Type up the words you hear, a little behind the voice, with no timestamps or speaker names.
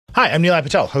Hi, I'm Nilay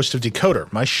Patel, host of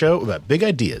Decoder, my show about big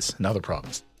ideas and other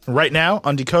problems. Right now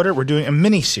on Decoder, we're doing a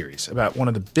mini-series about one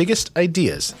of the biggest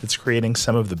ideas that's creating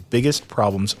some of the biggest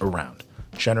problems around,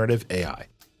 generative AI.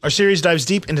 Our series dives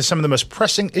deep into some of the most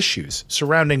pressing issues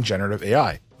surrounding generative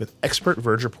AI, with expert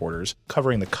Verge reporters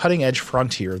covering the cutting-edge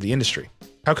frontier of the industry.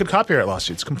 How could copyright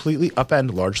lawsuits completely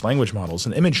upend large language models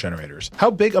and image generators?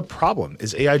 How big a problem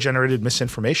is AI-generated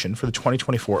misinformation for the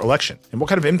 2024 election? And what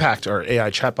kind of impact are AI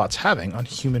chatbots having on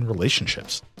human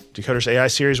relationships? Decoder's AI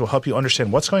series will help you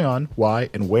understand what's going on,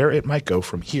 why, and where it might go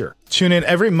from here. Tune in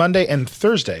every Monday and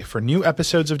Thursday for new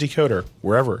episodes of Decoder,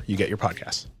 wherever you get your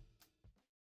podcasts.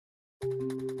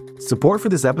 Support for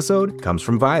this episode comes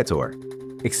from Viator.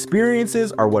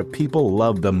 Experiences are what people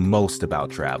love the most about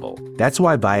travel. That's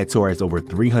why Viator has over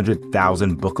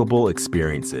 300,000 bookable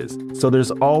experiences, so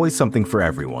there's always something for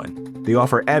everyone. They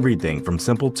offer everything from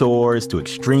simple tours to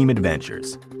extreme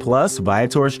adventures. Plus,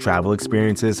 Viator's travel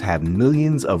experiences have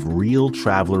millions of real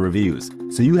traveler reviews,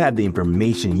 so you have the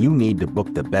information you need to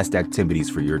book the best activities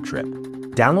for your trip.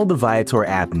 Download the Viator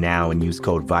app now and use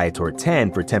code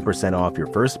Viator10 for 10% off your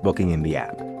first booking in the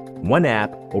app. One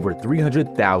app, over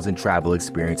 300,000 travel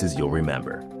experiences you'll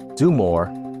remember. Do more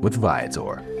with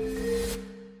Viator.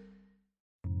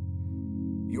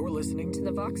 You're listening to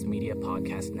the Vox Media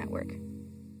Podcast Network.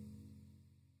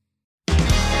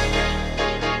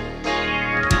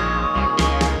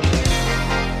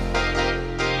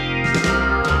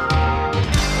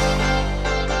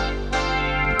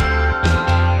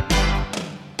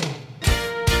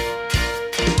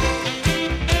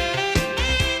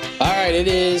 It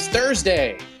is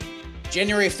Thursday,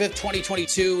 January 5th,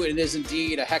 2022. It is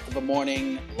indeed a heck of a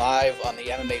morning live on the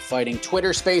MMA Fighting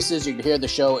Twitter Spaces. You can hear the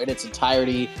show in its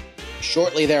entirety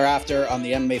shortly thereafter on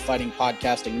the MMA Fighting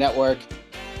Podcasting Network.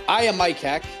 I am Mike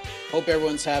Heck. Hope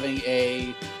everyone's having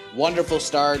a wonderful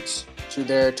start to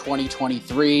their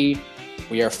 2023.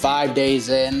 We are 5 days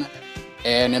in,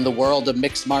 and in the world of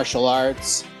mixed martial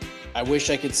arts, I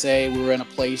wish I could say we were in a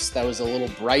place that was a little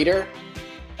brighter,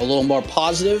 a little more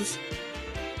positive.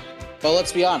 But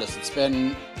let's be honest, it's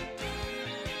been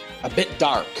a bit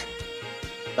dark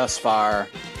thus far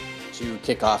to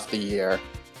kick off the year.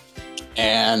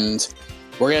 And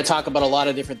we're going to talk about a lot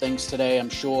of different things today, I'm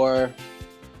sure.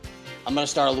 I'm going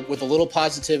to start with a little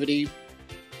positivity.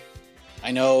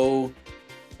 I know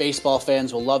baseball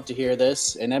fans will love to hear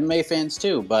this, and MMA fans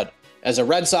too. But as a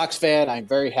Red Sox fan, I'm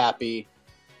very happy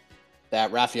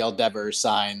that Rafael Devers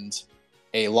signed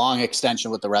a long extension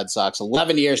with the Red Sox.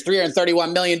 11 years,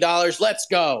 $331 million. Let's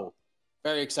go.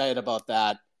 Very excited about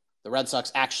that. The Red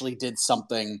Sox actually did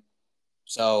something.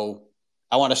 So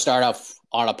I want to start off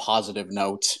on a positive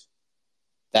note.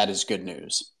 That is good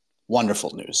news.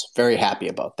 Wonderful news. Very happy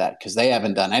about that because they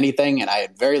haven't done anything, and I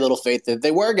had very little faith that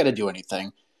they were going to do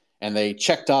anything, and they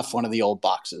checked off one of the old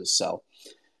boxes. So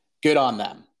good on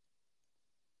them.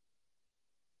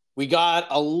 We got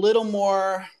a little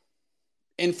more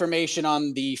information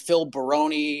on the Phil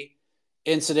Baroni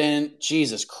incident.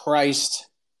 Jesus Christ.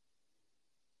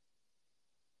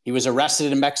 He was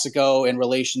arrested in Mexico in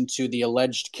relation to the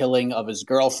alleged killing of his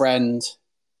girlfriend.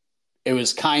 It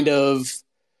was kind of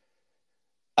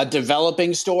a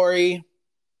developing story.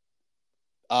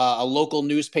 A local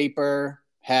newspaper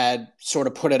had sort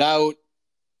of put it out.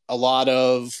 A lot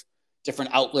of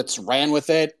different outlets ran with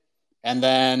it. And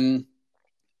then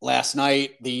last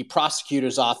night, the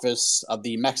prosecutor's office of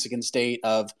the Mexican state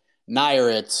of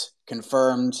Nayarit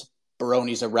confirmed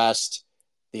Baroni's arrest.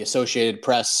 The Associated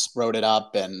Press wrote it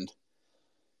up, and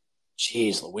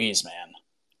geez Louise, man.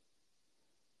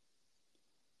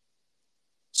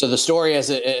 So the story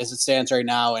as it stands right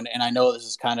now, and I know this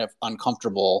is kind of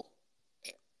uncomfortable,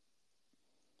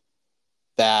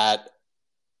 that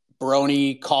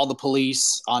Baroni called the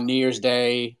police on New Year's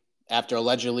Day after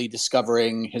allegedly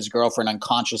discovering his girlfriend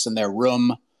unconscious in their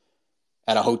room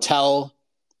at a hotel.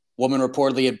 Woman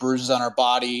reportedly had bruises on her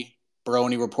body.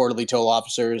 Baroni reportedly told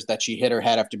officers that she hit her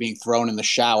head after being thrown in the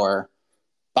shower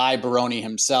by Baroni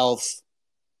himself.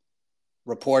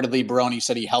 Reportedly, Baroni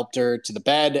said he helped her to the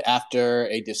bed after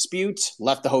a dispute,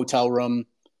 left the hotel room,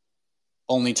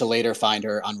 only to later find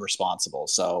her unresponsible.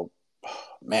 So,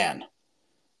 man,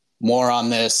 more on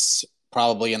this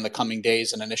probably in the coming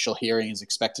days. An initial hearing is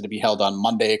expected to be held on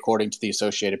Monday, according to the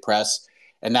Associated Press.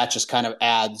 And that just kind of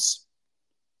adds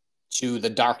to the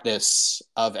darkness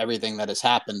of everything that has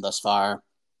happened thus far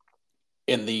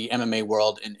in the MMA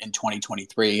world in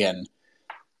 2023. And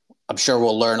I'm sure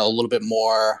we'll learn a little bit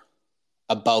more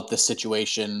about the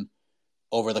situation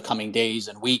over the coming days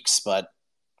and weeks. But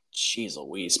geez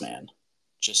Louise, man,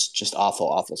 just awful,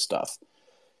 awful stuff.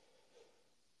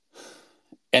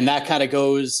 And that kind of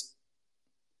goes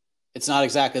it's not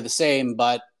exactly the same,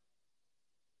 but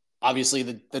obviously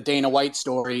the Dana White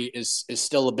story is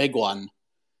still a big one.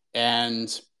 And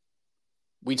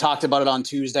we talked about it on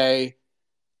Tuesday.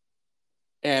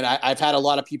 And I've had a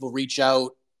lot of people reach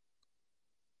out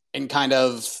and kind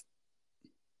of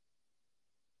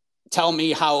tell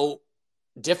me how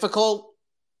difficult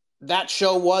that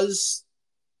show was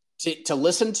to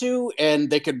listen to,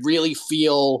 and they could really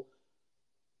feel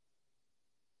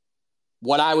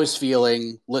what I was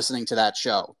feeling listening to that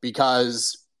show,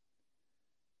 because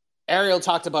Ariel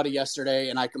talked about it yesterday,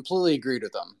 and I completely agreed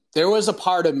with him. There was a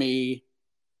part of me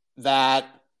that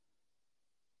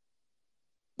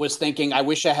was thinking, I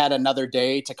wish I had another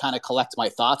day to kind of collect my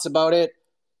thoughts about it.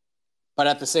 But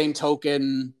at the same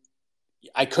token,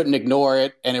 I couldn't ignore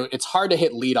it. And it's hard to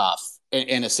hit leadoff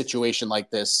in a situation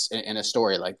like this, in a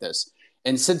story like this.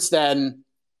 And since then,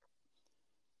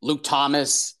 Luke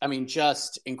Thomas, I mean,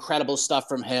 just incredible stuff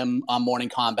from him on Morning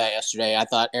Combat yesterday. I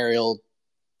thought Ariel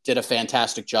did a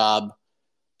fantastic job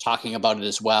talking about it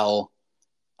as well.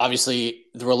 Obviously,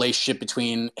 the relationship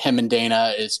between him and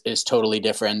Dana is totally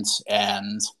different.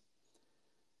 And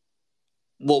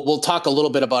we'll talk a little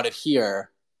bit about it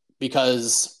here,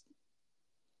 because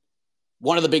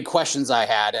one of the big questions I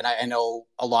had, and I know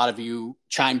a lot of you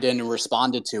chimed in and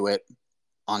responded to it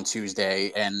on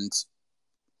Tuesday, and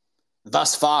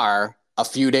thus far, a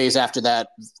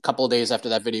couple of days after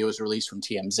that video was released from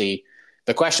TMZ,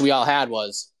 the question we all had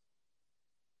was,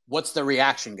 what's the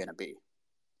reaction going to be?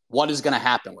 What is going to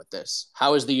happen with this?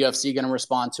 How is the UFC going to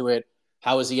respond to it?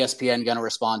 How is ESPN going to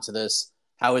respond to this?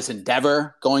 How is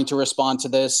Endeavor going to respond to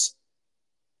this?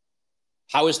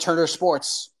 How is Turner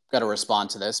Sports going to respond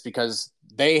to this? Because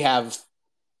they have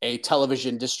a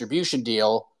television distribution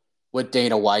deal with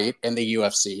Dana White and the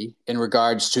UFC in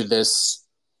regards to this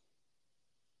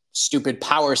stupid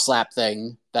power slap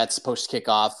thing that's supposed to kick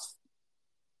off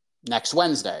next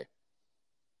Wednesday.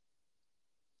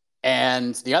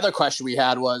 And the other question we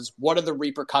had was, what are the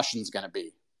repercussions going to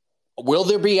be? Will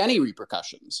there be any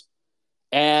repercussions?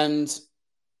 And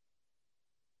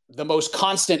the most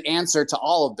constant answer to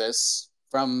all of this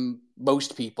from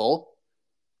most people,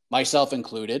 myself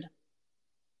included,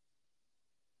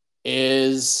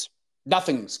 is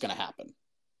nothing's going to happen.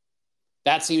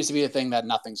 That seems to be the thing, that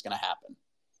nothing's going to happen.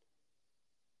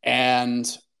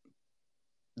 And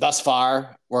thus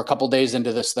far, we're a couple days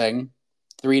into this thing,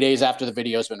 3 days after the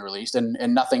video's been released, and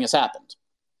nothing has happened.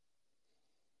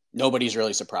 Nobody's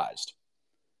really surprised.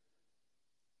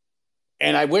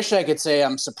 And I wish I could say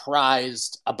I'm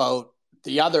surprised about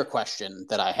the other question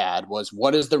that I had, was,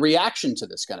 what is the reaction to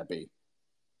this going to be?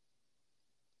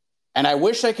 And I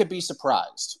wish I could be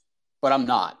surprised, but I'm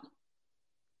not.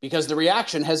 Because the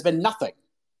reaction has been nothing.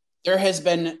 There has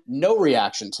been no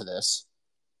reaction to this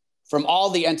from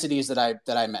all the entities that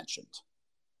I mentioned.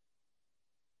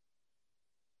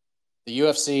 The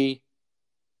UFC,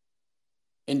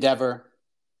 Endeavor,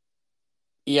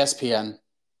 ESPN,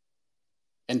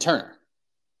 and Turner.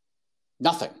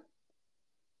 Nothing.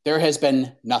 There has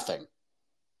been nothing.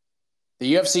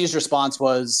 The UFC's response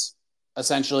was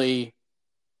essentially,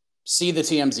 see the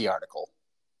TMZ article.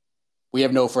 We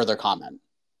have no further comment.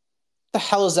 The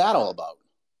hell is that all about?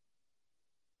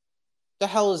 The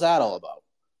hell is that all about?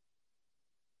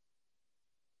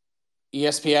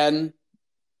 ESPN,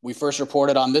 we first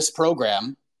reported on this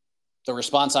program, the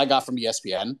response I got from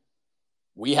ESPN,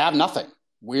 we have nothing.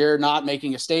 We're not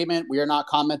making a statement. We are not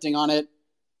commenting on it.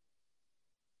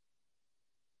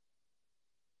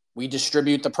 We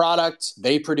distribute the product.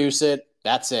 They produce it.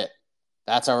 That's it.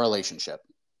 That's our relationship.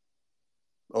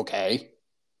 Okay.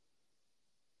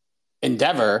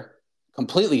 Endeavor,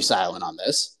 completely silent on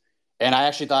this. And I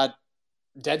actually thought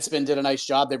Deadspin did a nice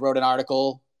job. They wrote an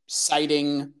article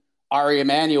citing Ari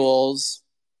Emanuel's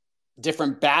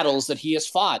different battles that he has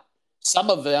fought. Some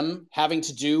of them having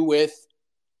to do with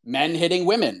men hitting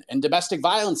women in domestic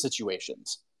violence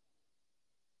situations.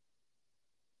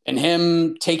 And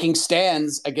him taking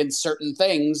stands against certain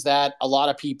things that a lot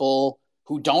of people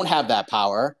who don't have that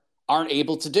power aren't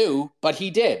able to do, but he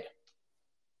did.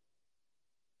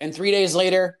 And 3 days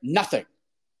later, nothing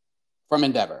from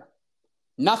Endeavor.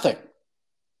 Nothing.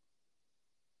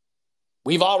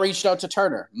 We've all reached out to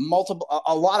Turner.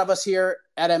 A lot of us here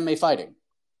at MMA Fighting.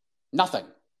 Nothing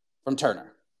from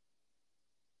Turner.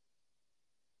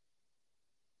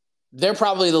 They're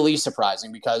probably the least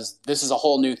surprising, because this is a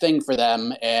whole new thing for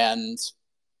them,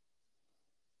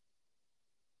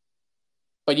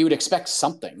 but you would expect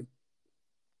something.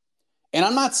 And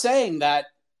I'm not saying that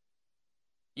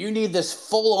you need this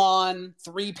full-on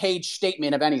 3-page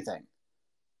statement of anything.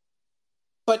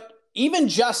 But even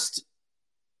just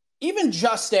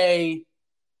a,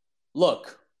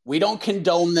 look, We don't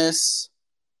condone this.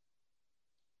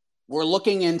 We're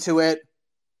looking into it.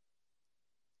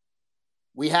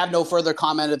 We have no further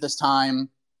comment at this time.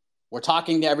 We're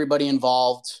talking to everybody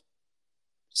involved.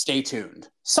 Stay tuned.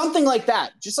 Something like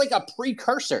that, just like a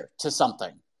precursor to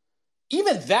something.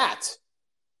 Even that,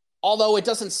 although it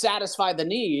doesn't satisfy the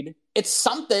need, it's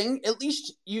something. At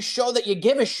least you show that you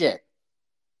give a shit.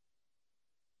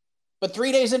 But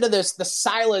 3 days into this, the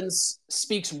silence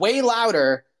speaks way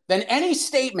louder than any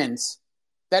statement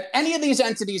that any of these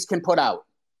entities can put out.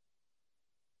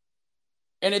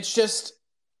 And it's just,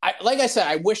 like I said,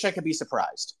 I wish I could be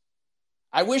surprised.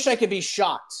 I wish I could be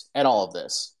shocked at all of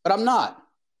this, but I'm not.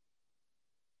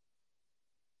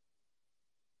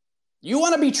 You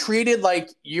want to be treated like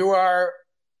you are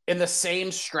in the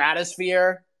same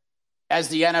stratosphere as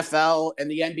the NFL and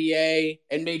the NBA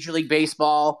and Major League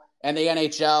Baseball and the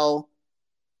NHL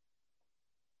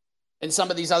and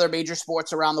some of these other major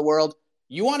sports around the world.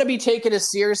 You want to be taken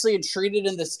as seriously and treated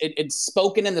in this, and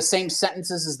spoken in the same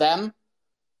sentences as them.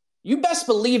 You best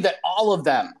believe that all of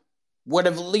them would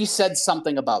have at least said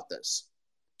something about this,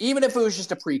 even if it was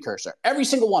just a precursor. Every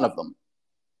single one of them.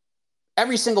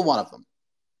 Every single one of them.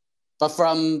 But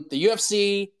from the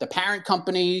UFC, the parent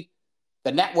company,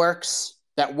 the networks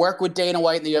that work with Dana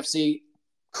White and the UFC,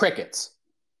 crickets.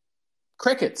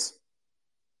 Crickets.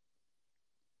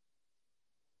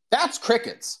 That's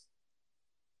crickets.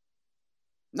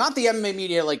 Not the MMA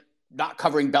media, like not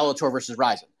covering Bellator versus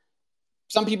Ryzen.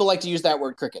 Some people like to use that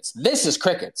word crickets. This is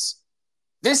crickets.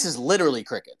 This is literally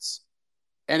crickets.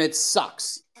 And it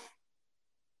sucks.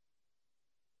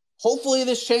 Hopefully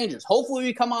this changes. Hopefully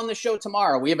we come on the show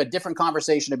tomorrow. We have a different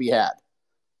conversation to be had.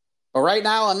 But right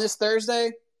now on this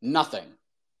Thursday, nothing.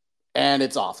 And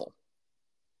it's awful.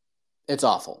 It's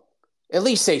awful. At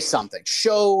least say something.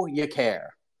 Show you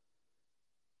care.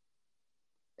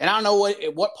 And I don't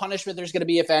know what punishment there's going to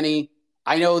be, if any.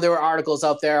 I know there were articles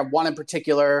out there, one in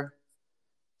particular,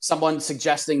 someone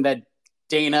suggesting that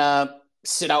Dana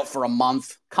sit out for a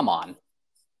month. Come on.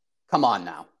 Come on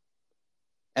now.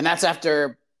 And that's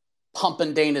after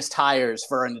pumping Dana's tires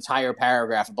for an entire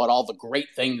paragraph about all the great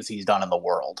things he's done in the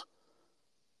world.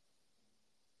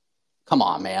 Come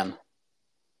on, man.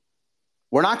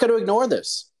 We're not going to ignore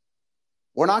this.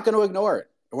 We're not going to ignore it.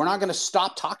 We're not going to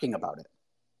stop talking about it,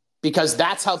 because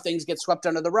that's how things get swept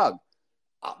under the rug.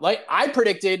 Like I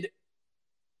predicted,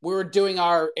 we were doing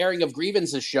our airing of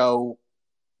grievances show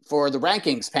for the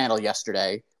rankings panel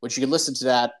yesterday, which you can listen to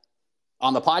that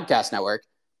on the podcast network.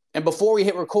 And before we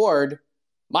hit record,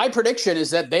 my prediction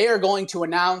is that they are going to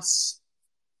announce,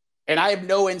 and I have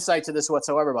no insight to this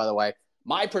whatsoever, by the way.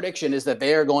 My prediction is that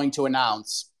they are going to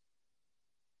announce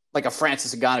like a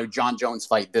Francis Ngannou, John Jones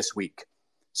fight this week,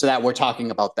 so that we're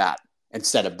talking about that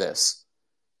instead of this.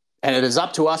 And it is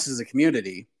up to us as a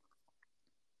community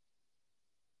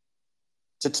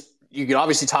to, you can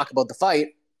obviously talk about the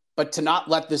fight, but to not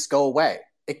let this go away.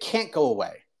 It can't go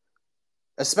away,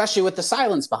 especially with the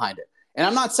silence behind it. And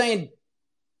I'm not saying,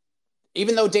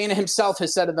 even though Dana himself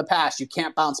has said in the past, you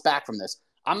can't bounce back from this.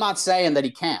 I'm not saying that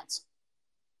he can't.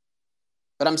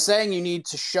 But I'm saying you need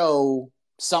to show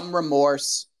some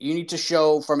remorse. You need to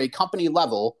show from a company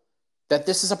level that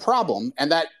this is a problem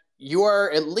and that you are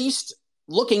at least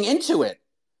looking into it.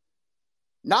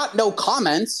 Not no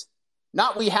comments,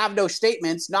 not we have no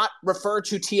statements, not refer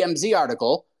to TMZ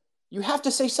article. You have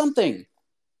to say something.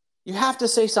 You have to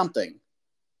say something.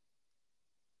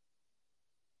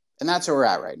 And that's where we're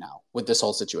at right now with this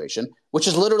whole situation, which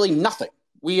is literally nothing.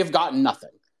 We have gotten nothing.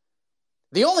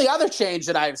 The only other change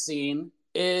that I've seen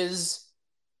is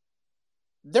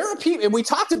there are people, and we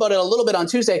talked about it a little bit on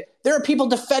Tuesday, there are people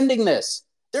defending this.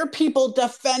 There are people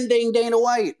defending Dana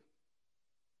White.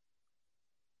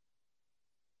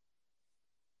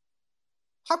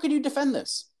 How can you defend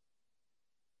this?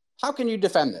 How can you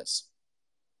defend this?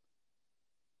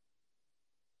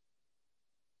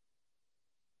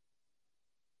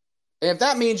 And if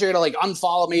that means you're going to like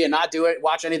unfollow me and not do it,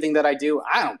 watch anything that I do,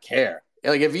 I don't care.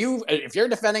 Like if you're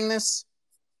defending this,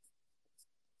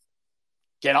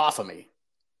 get off of me.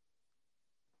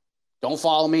 Don't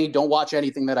follow me. Don't watch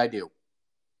anything that I do.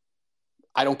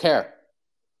 I don't care.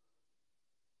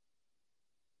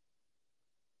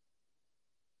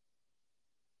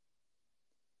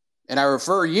 And I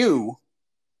refer you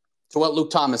to what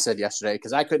Luke Thomas said yesterday,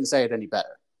 because I couldn't say it any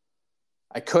better.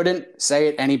 I couldn't say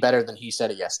it any better than he said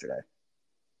it yesterday.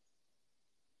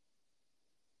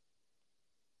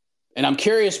 And I'm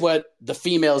curious what the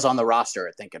females on the roster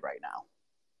are thinking right now.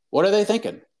 What are they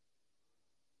thinking?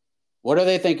 What are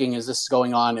they thinking as this is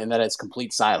going on and that it's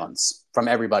complete silence from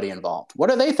everybody involved?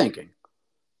 What are they thinking?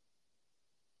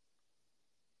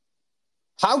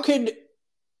 How could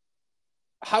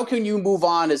how can you move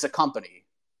on as a company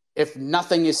if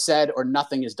nothing is said or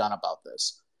nothing is done about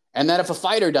this? And then if a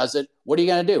fighter does it, what are you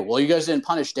going to do? Well, you guys didn't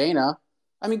punish Dana.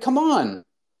 I mean, come on.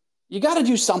 You got to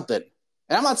do something.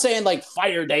 And I'm not saying like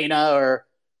fire Dana or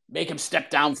make him step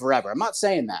down forever. I'm not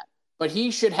saying that. But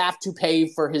he should have to pay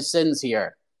for his sins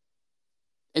here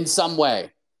in some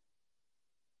way.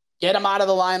 Get him out of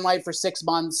the limelight for 6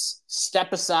 months,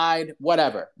 step aside,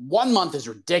 whatever. 1 month is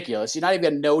ridiculous. You're not even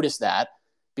going to notice that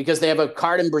because they have a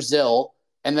card in Brazil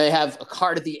and they have a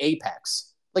card at the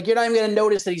Apex. Like, you're not even going to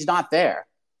notice that he's not there.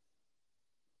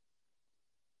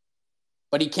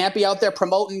 But he can't be out there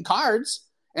promoting cards.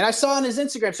 And I saw on his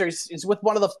Instagram story, he's with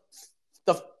one of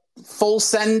the full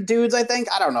send dudes, I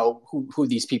think. I don't know who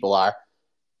these people are.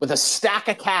 With a stack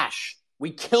of cash.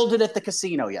 We killed it at the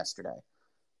casino yesterday.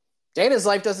 Dana's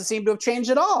life doesn't seem to have changed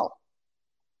at all.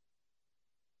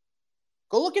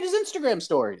 Go look at his Instagram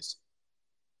stories.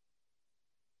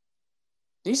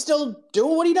 He's still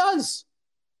doing what he does.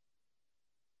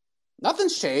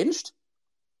 Nothing's changed.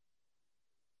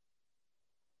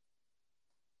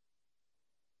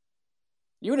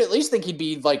 You would at least think he'd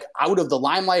be like out of the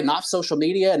limelight and off social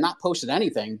media and not posting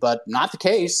anything, but not the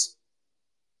case.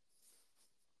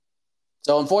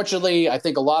 So unfortunately, I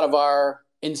think a lot of our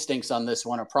instincts on this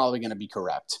one are probably going to be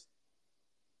correct.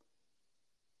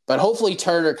 But hopefully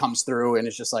Turner comes through and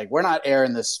it's just like, we're not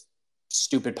airing this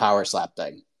stupid power slap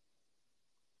thing.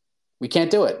 We can't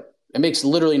do it. It makes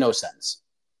literally no sense.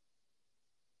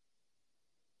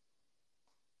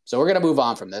 So we're going to move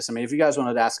on from this. I mean, if you guys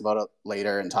wanted to ask about it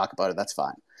later and talk about it, that's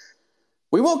fine.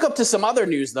 We woke up to some other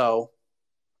news, though.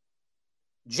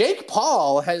 Jake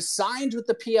Paul has signed with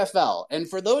the PFL. And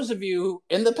for those of you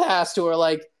in the past who are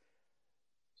like,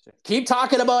 keep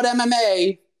talking about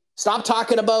MMA, stop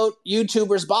talking about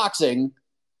YouTubers boxing,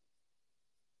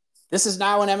 this is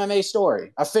now an MMA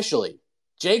story, officially.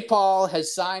 Jake Paul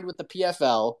has signed with the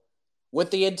PFL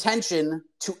with the intention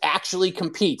to actually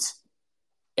compete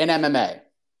in MMA.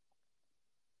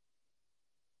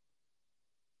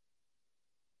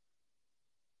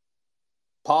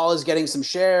 Paul is getting some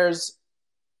shares.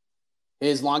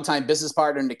 His longtime business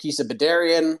partner, Nikisa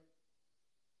Badarian,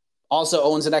 also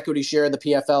owns an equity share of the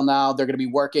PFL now. They're going to be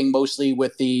working mostly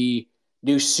with the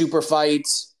new Super Fight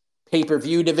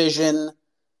pay-per-view division,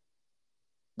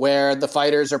 where the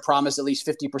fighters are promised at least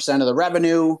 50% of the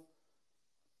revenue.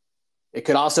 It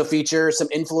could also feature some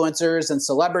influencers and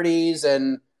celebrities,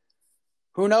 and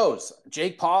who knows?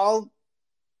 Jake Paul,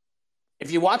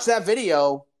 if you watch that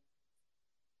video,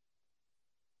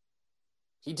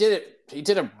 he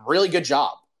did a really good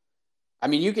job. I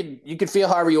mean, you could feel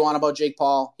however you want about Jake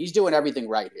Paul. He's doing everything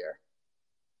right here.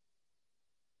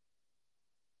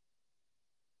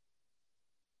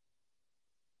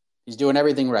 He's doing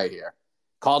everything right here.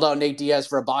 Called out Nate Diaz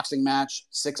for a boxing match.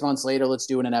 6 months later, let's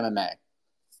do it in MMA.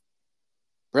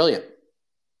 Brilliant.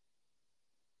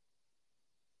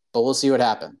 But we'll see what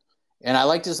happens. And I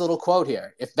like this little quote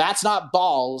here. If that's not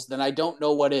balls, then I don't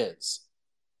know what is.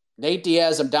 Nate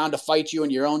Diaz, I'm down to fight you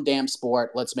in your own damn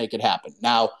sport. Let's make it happen.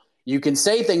 Now, you can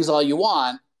say things all you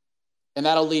want, and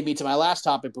that'll lead me to my last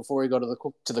topic before we go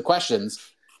to the questions.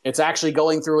 It's actually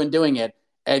going through and doing it.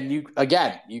 And you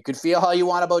could feel how you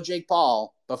want about Jake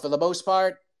Paul, but for the most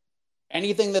part,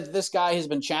 anything that this guy has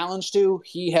been challenged to,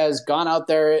 he has gone out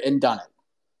there and done it.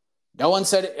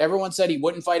 Everyone said he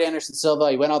wouldn't fight Anderson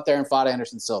Silva. He went out there and fought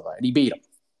Anderson Silva, and he beat him.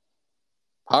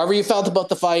 However you felt about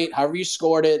the fight, however you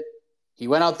scored it, he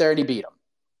went out there and he beat him.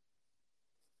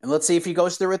 And let's see if he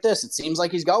goes through with this. It seems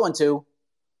like he's going to.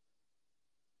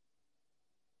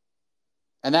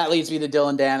 And that leads me to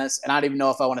Dylan Dennis. And I don't even know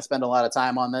if I want to spend a lot of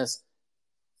time on this.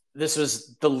 This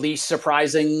was the least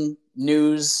surprising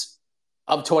news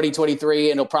of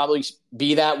 2023, and it'll probably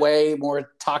be that way.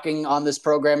 More talking on this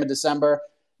program in December.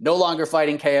 No longer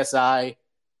fighting KSI.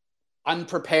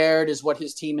 Unprepared is what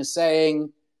his team is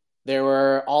saying. There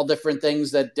were all different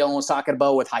things that Dylan was talking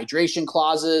about with hydration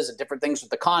clauses and different things with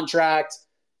the contract.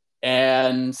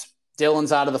 And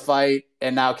Dylan's out of the fight,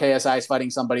 and now KSI is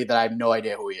fighting somebody that I have no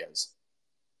idea who he is.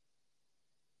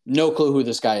 No clue who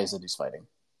this guy is that he's fighting.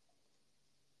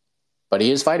 But he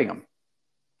is fighting him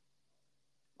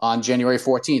on January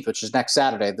 14th, which is next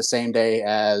Saturday, the same day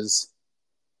as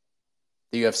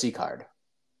the UFC card.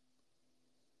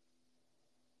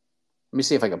 Let me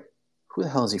see if I can... Who the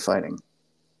hell is he fighting?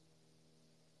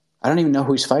 I don't even know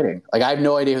who he's fighting. Like, I have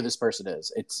no idea who this person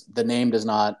is. The name does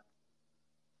not...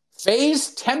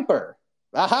 FaZe Temper.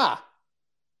 Aha!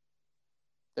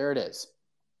 There it is.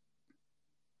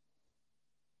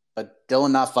 But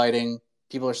Dylan not fighting.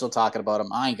 People are still talking about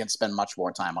him. I ain't going to spend much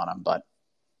more time on him, but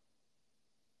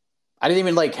I didn't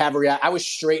even like have a reaction. I was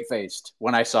straight faced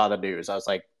when I saw the news. I was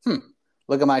like,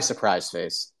 look at my surprise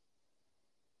face.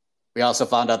 We also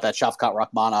found out that Shavkat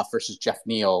Rakhmonov versus Jeff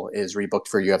Neal is rebooked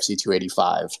for UFC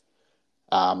 285,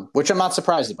 which I'm not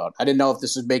surprised about. I didn't know if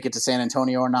this would make it to San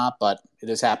Antonio or not, but it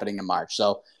is happening in March.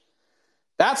 So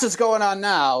that's what's going on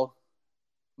now.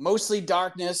 Mostly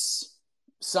darkness,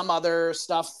 some other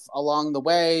stuff along the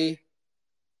way.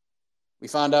 We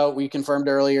found out, we confirmed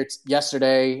earlier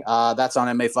yesterday, that's on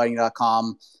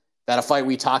MMAfighting.com, that a fight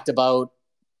we talked about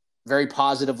very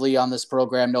positively on this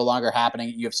program no longer happening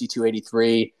at UFC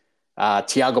 283.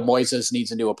 Thiago Moises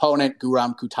needs a new opponent.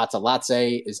 Guram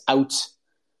Kutateladze is out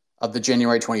of the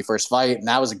January 21st fight, and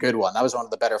that was a good one. That was one of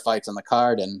the better fights on the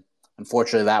card, and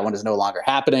unfortunately that one is no longer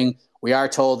happening. We are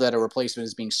told that a replacement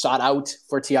is being sought out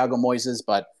for Thiago Moises,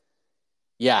 but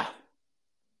yeah,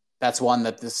 that's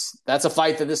a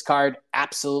fight that this card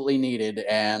absolutely needed,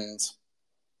 and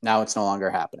now it's no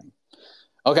longer happening.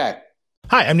 Okay.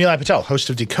 Hi, I'm Nilay Patel, host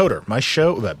of Decoder, my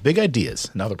show about big ideas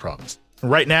and other problems.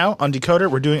 Right now on Decoder,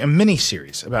 we're doing a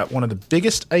mini-series about one of the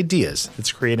biggest ideas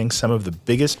that's creating some of the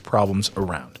biggest problems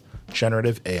around,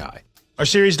 generative AI. Our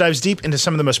series dives deep into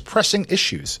some of the most pressing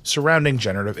issues surrounding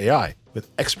generative AI, with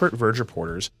expert Verge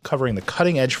reporters covering the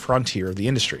cutting-edge frontier of the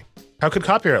industry. How could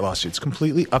copyright lawsuits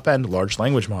completely upend large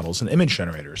language models and image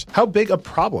generators? How big a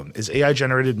problem is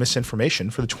AI-generated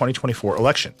misinformation for the 2024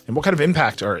 election? And what kind of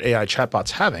impact are AI chatbots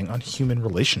having on human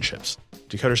relationships?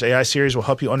 Decoder's AI series will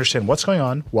help you understand what's going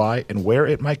on, why, and where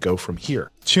it might go from here.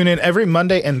 Tune in every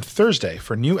Monday and Thursday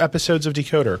for new episodes of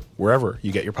Decoder, wherever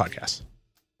you get your podcasts.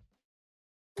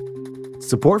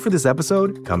 Support for this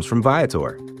episode comes from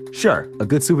Viator. Sure, a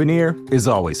good souvenir is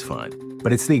always fun,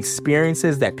 but it's the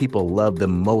experiences that people love the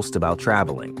most about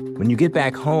traveling. When you get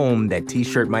back home, that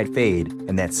t-shirt might fade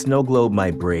and that snow globe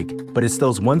might break, but it's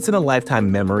those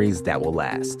once-in-a-lifetime memories that will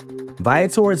last.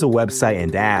 Viator is a website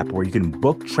and app where you can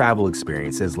book travel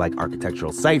experiences like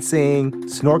architectural sightseeing,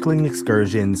 snorkeling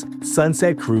excursions,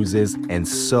 sunset cruises, and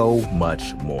so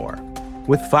much more.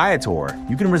 With Viator,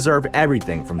 you can reserve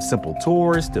everything from simple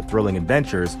tours to thrilling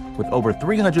adventures with over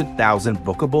 300,000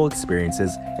 bookable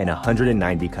experiences in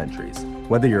 190 countries.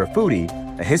 Whether you're a foodie,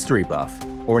 a history buff,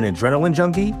 or an adrenaline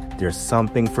junkie, there's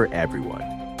something for everyone.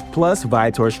 Plus,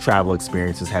 Viator's travel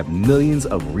experiences have millions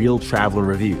of real traveler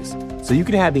reviews, so you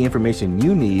can have the information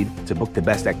you need to book the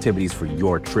best activities for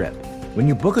your trip. When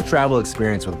you book a travel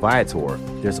experience with Viator,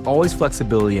 there's always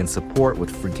flexibility and support with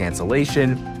free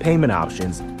cancellation, payment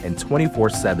options, and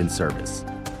 24/7 service.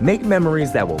 Make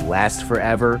memories that will last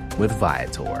forever with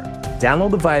Viator.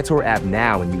 Download the Viator app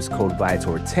now and use code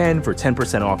Viator10 for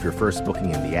 10% off your first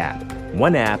booking in the app.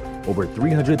 One app, over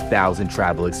 300,000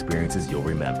 travel experiences you'll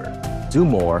remember. Do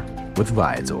more with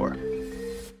Viator.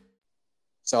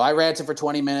 So I ranted for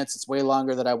 20 minutes. It's way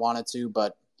longer than I wanted to,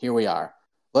 but here we are.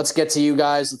 Let's get to you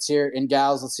guys. Let's hear, and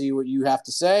gals, let's see what you have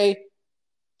to say.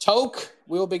 Toke,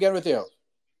 we will begin with you.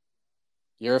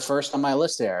 You're first on my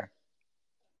list here.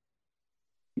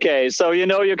 Okay, so you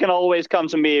know you can always come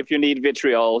to me if you need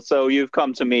vitriol, so you've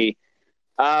come to me.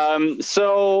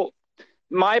 So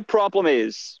my problem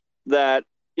is that,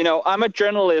 you know, I'm a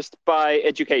journalist by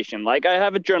education. Like, I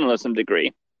have a journalism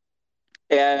degree.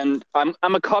 And I'm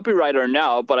a copywriter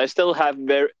now, but I still have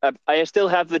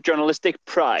the journalistic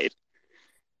pride.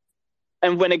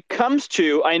 And when it comes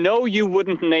to, I know you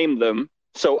wouldn't name them,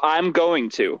 so I'm going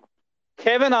to.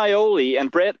 Kevin Aioli and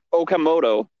Brett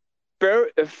Okamoto.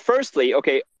 Firstly,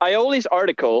 okay, Aioli's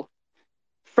article,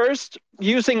 first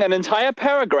using an entire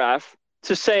paragraph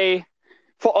to say,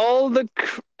 for all the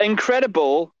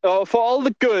for all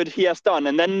the good he has done,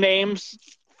 and then names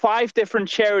 5 different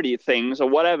charity things or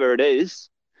whatever it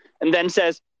is, and then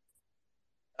says,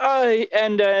 now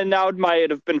it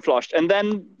might have been flushed. And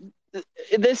then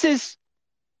this is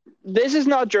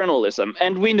not journalism,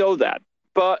 and we know that.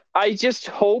 But I just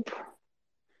hope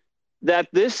that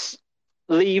this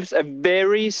leaves a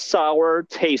very sour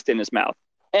taste in his mouth.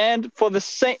 And on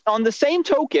the same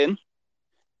token,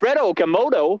 Brett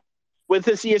Okamoto with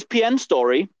his ESPN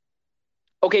story,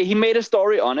 okay, he made a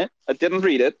story on it. I didn't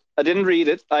read it,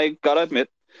 I gotta admit.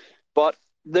 But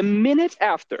the minute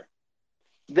after,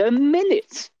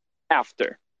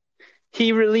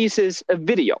 he releases a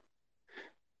video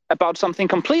about something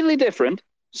completely different,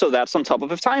 so that's on top of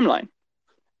his timeline.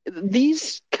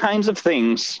 These kinds of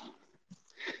things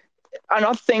are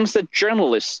not things that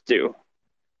journalists do.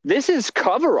 This is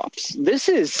cover-ups. This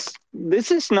is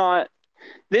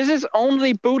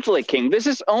only bootlicking. This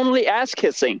is only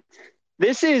ass-kissing.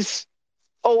 This is,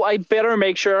 I better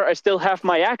make sure I still have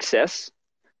my access.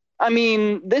 I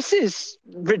mean, this is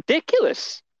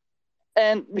ridiculous.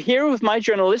 And here with my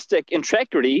journalistic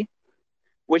integrity,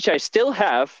 which I still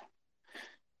have,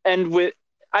 and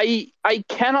I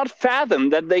cannot fathom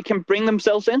that they can bring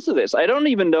themselves into this. I don't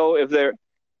even know if they're.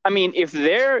 I mean, if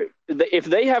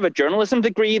they have a journalism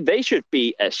degree, they should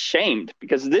be ashamed,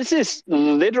 because this is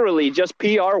literally just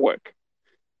PR work.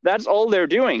 That's all they're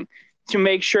doing to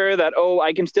make sure that,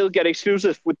 I can still get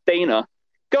exclusive with Dana.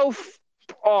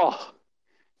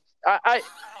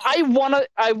 I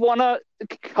wanna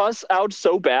cuss out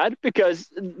so bad, because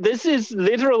this is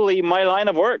literally my line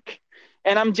of work,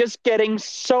 and I'm just getting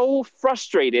so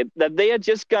frustrated that they are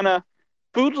just gonna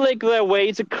bootleg their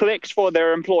way to clicks for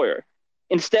their employer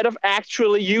instead of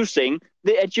actually using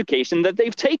the education that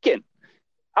they've taken.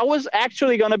 I was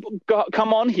actually gonna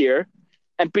come on here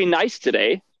and be nice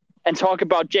today and talk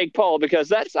about Jake Paul, because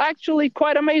that's actually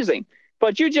quite amazing.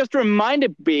 But you just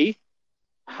reminded me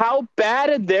how bad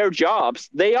at their jobs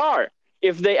they are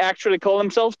if they actually call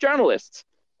themselves journalists.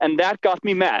 And that got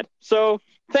me mad. So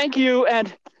thank you,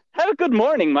 and have a good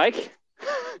morning, Mike.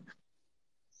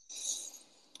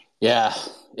 Yeah,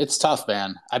 it's tough,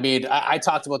 man. I mean, I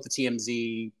talked about the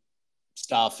TMZ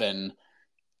stuff, and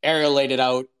Ariel laid it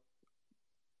out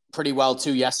pretty well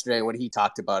too yesterday when he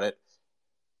talked about it.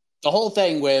 The whole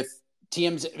thing with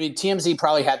TMZ, I mean, TMZ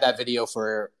probably had that video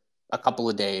for a couple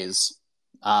of days.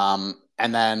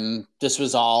 And then this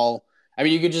was all, I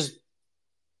mean, you could just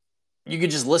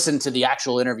listen to the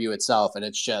actual interview itself, and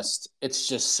it's just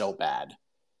so bad.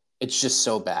 It's just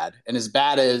so bad. And as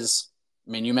bad as,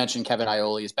 I mean, you mentioned Kevin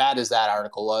Iole, as bad as that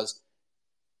article was,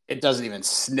 it doesn't even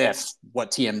sniff what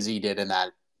TMZ did in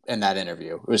that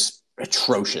interview. It was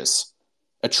atrocious,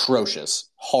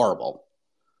 horrible.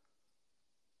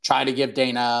 Try to give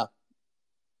Dana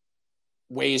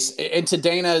ways, and to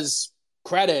Dana's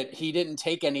credit, he didn't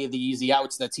take any of the easy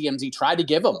outs that TMZ tried to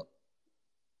give him.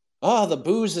 Oh, the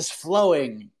booze is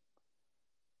flowing.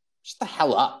 Shut the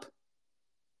hell up.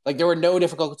 Like, there were no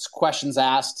difficult questions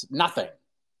asked, nothing.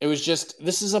 It was just,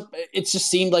 it just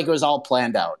seemed like it was all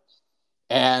planned out.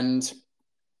 And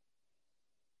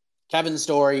Kevin's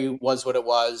story was what it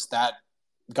was. That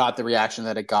got the reaction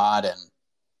that it got, and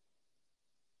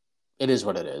it is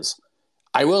what it is.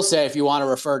 I will say, if you want to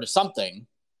refer to something,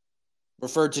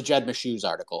 refer to Jed Meshu's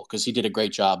article, because he did a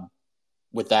great job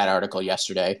with that article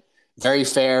yesterday. Very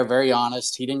fair, very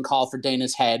honest. He didn't call for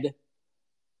Dana's head.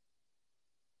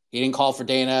 He didn't call for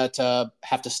Dana to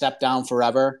have to step down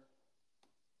forever.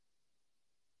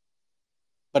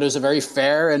 But it was a very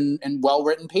fair and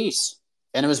well-written piece.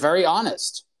 And it was very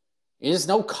honest. There's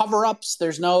no cover-ups.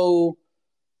 There's no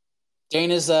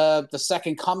Dana's the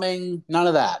second coming. None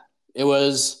of that. It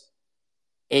was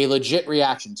a legit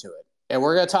reaction to it. And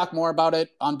we're going to talk more about it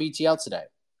on BTL today.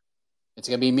 It's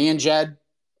going to be me and Jed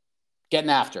getting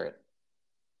after it.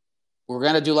 We're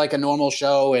going to do like a normal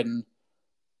show and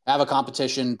have a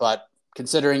competition, but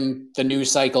considering the news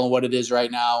cycle and what it is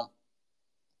right now,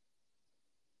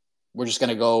 we're just going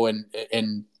to go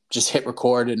and just hit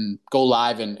record and go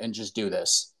live and just do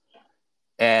this.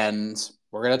 And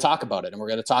we're going to talk about it, and we're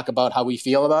going to talk about how we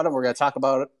feel about it. We're going to talk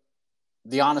about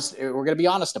we're going to be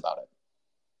honest about it.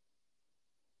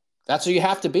 That's what you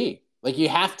have to be. Like, you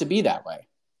have to be that way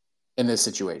in this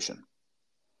situation.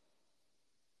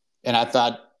 And I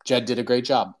thought Jed did a great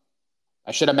job.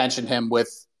 I should have mentioned him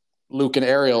with Luke and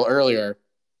Ariel earlier,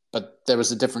 but there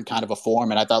was a different kind of a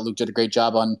form, and I thought Luke did a great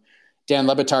job on Dan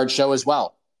Le Batard's show as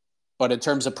well. But in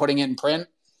terms of putting it in print,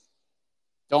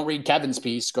 don't read Kevin's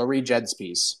piece, go read Jed's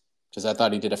piece, because I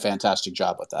thought he did a fantastic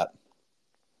job with that.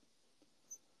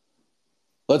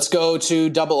 Let's go to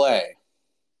Double A.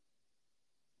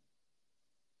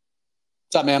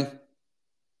 What's up, man?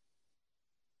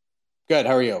 Good,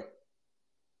 how are you?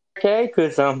 Okay,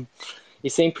 because you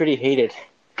seem pretty heated.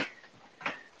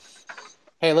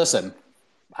 Hey, listen,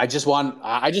 I just want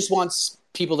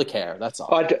people to care. That's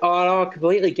all. I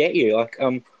completely get you. Like,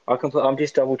 I'm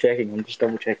just double checking.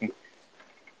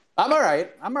 I'm all right.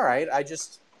 I'm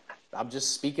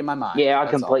just speaking my mind. Yeah, I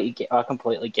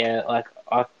completely get it. Like,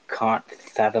 I can't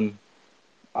fathom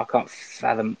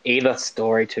either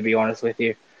story, to be honest with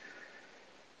you.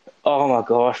 Oh my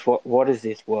gosh, what is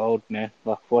this world, man?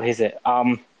 Like, what is it?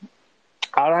 I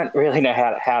don't really know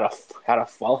how to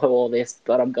follow all this,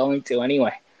 but I'm going to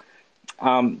anyway.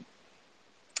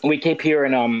 We keep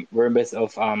hearing rumors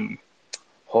of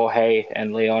Jorge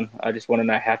and Leon. I just want to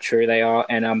know how true they are.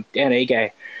 And Dan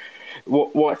Ige,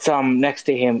 what's next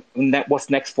to him? What's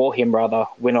next for him, rather,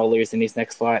 win or lose in his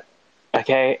next fight?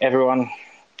 Okay, everyone,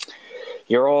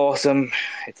 you're awesome.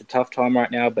 It's a tough time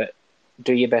right now, but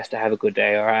do your best to have a good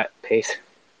day. All right, peace.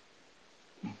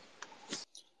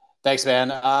 Thanks,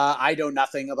 man. I know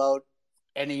nothing about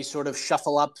any sort of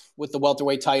shuffle up with the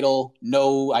welterweight title.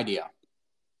 No idea.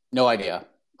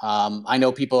 I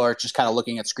know people are just kind of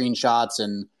looking at screenshots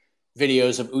and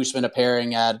videos of Usman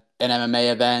appearing at an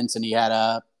MMA event, and he had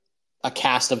a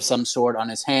cast of some sort on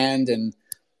his hand, and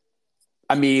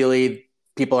immediately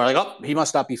people are like, oh, he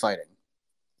must not be fighting.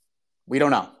 We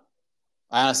don't know.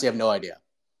 I honestly have no idea.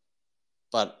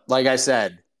 But like I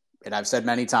said, and I've said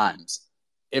many times,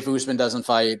 if Usman doesn't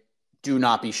fight, do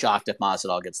not be shocked if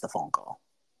Masvidal gets the phone call.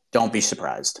 Don't be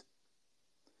surprised.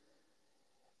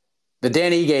 The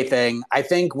Dan Ige thing, I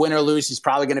think win or lose, he's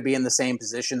probably going to be in the same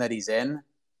position that he's in.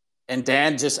 And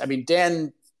Dan just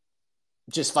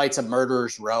fights a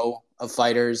murderer's row of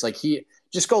fighters. Like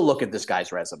just go look at this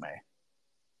guy's resume.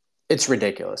 It's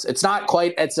ridiculous. It's not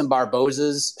quite Edson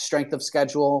Barboza's strength of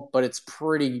schedule, but it's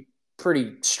pretty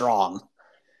strong.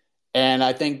 And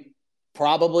I think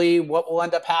probably what will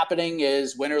end up happening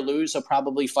is win or lose, he'll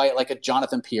probably fight like a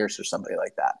Jonathan Pierce or somebody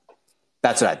like that.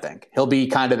 That's what I think. He'll be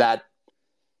kind of that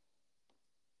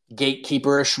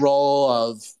gatekeeperish role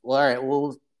of, well, all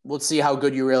right, let's see how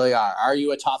good you really are. Are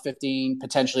you a top 15,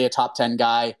 potentially a top 10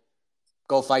 guy?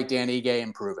 Go fight Dan Ige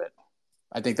and prove it.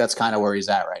 I think that's kind of where he's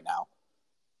at right now.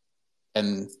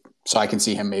 And so I can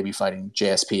see him maybe fighting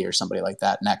JSP or somebody like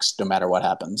that next, no matter what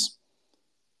happens.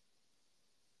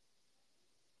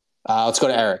 Let's go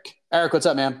to Eric. Eric, what's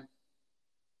up, man?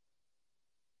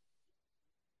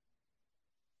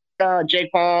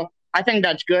 Jake Paul, I think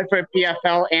that's good for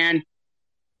PFL. And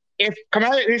if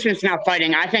Kamaru Usman's not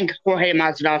fighting, I think Jorge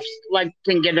Masvidal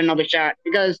can get another shot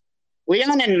because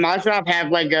Leon and Masvidal have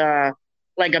like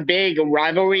a big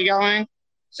rivalry going.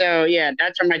 So yeah,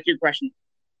 that's my two questions.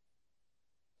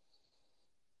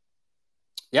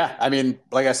 Yeah, I mean,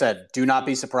 like I said, do not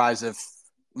be surprised if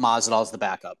Masvidal's the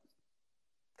backup,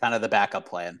 kind of the backup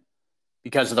plan,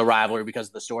 because of the rivalry, because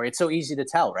of the story. It's so easy to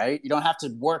tell, right? You don't have to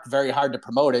work very hard to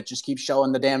promote it. Just keep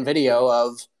showing the damn video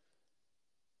of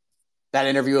that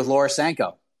interview with Laura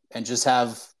Sanko and just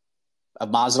have a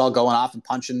Masvidal going off and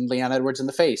punching Leon Edwards in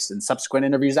the face and subsequent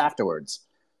interviews afterwards.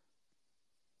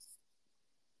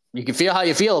 You can feel how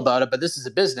you feel about it, but this is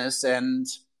a business, and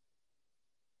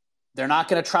they're not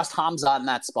going to trust Hamzat in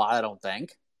that spot, I don't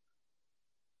think.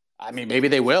 I mean, maybe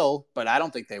they will, but I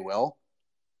don't think they will.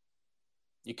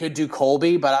 You could do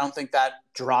Colby, but I don't think that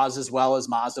draws as well as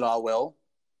Masvidal will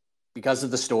because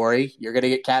of the story. You're going to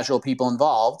get casual people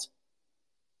involved.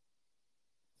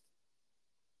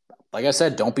 Like I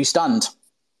said, don't be stunned.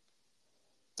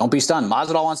 Don't be stunned.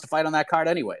 Masvidal wants to fight on that card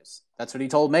anyways. That's what he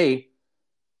told me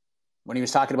when he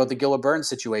was talking about the Gilbert Burns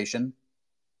situation.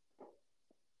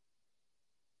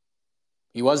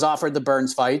 He was offered the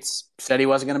Burns fights, said he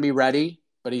wasn't going to be ready,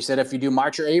 but he said if you do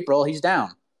March or April, he's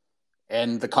down.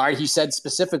 And the card he said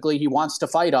specifically he wants to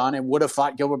fight on and would have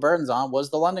fought Gilbert Burns on was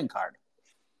the London card.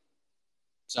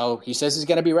 So he says he's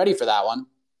going to be ready for that one.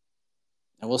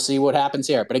 And we'll see what happens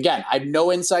here. But again, I have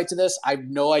no insight to this. I have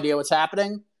no idea what's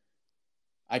happening.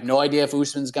 I have no idea if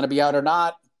Usman's going to be out or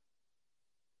not.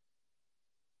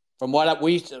 From what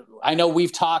I know,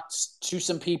 we've talked to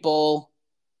some people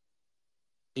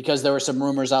because there were some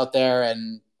rumors out there,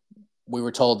 and we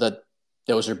were told that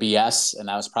those are BS, and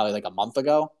that was probably like a month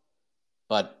ago.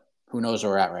 But who knows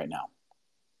where we're at right now.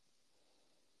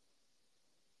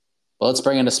 Well, let's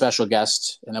bring in a special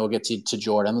guest, and then we'll get to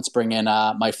Jordan. Let's bring in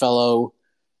my fellow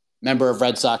member of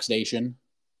Red Sox Nation,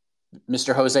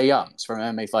 Mr. Jose Youngs from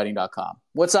MMAfighting.com.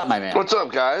 What's up, my man? What's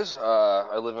up, guys?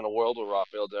 I live in a world where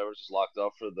Rafael Devers is locked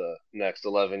up for the next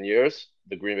 11 years.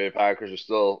 The Green Bay Packers are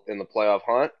still in the playoff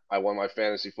hunt. I won my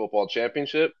fantasy football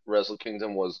championship. Wrestle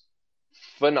Kingdom was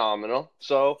phenomenal.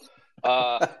 So, and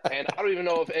I don't even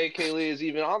know if AK Lee is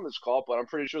even on this call, but I'm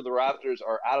pretty sure the Raptors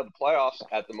are out of the playoffs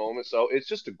at the moment. So it's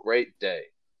just a great day,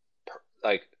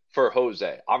 for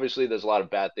Jose. Obviously, there's a lot of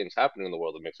bad things happening in the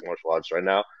world of mixed martial arts right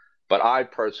now, but I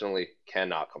personally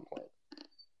cannot complain.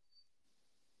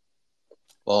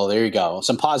 Well, there you go.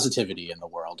 Some positivity in the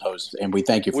world, Jose, and we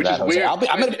thank you for Which that, is Jose.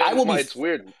 weird. It's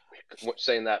weird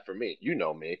saying that for me. You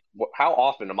know me. How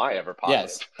often am I ever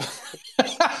positive? Yes.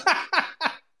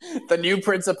 The new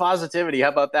Prince of Positivity. How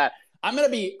about that?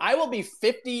 I will be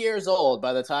 50 years old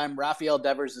by the time Rafael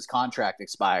Devers' contract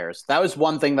expires. That was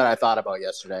one thing that I thought about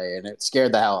yesterday, and it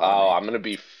scared the hell out of me. I'm going to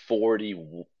be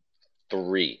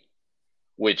 43,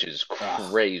 which is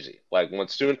crazy. Like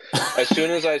as soon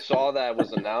as I saw that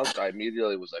was announced, I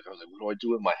immediately was like, what do I do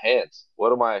with my hands?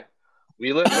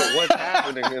 We look at what's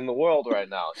happening in the world right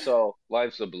now. So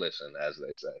life's a blessing, as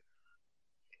they say.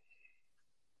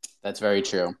 That's very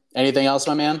true. Anything else,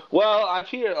 my man? Well, I've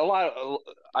heard a lot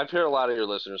of your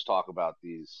listeners talk about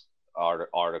these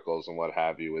articles and what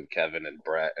have you with Kevin and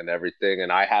Brett and everything,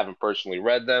 and I haven't personally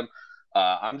read them.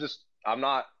 I'm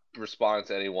not responding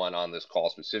to anyone on this call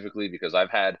specifically because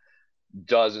I've had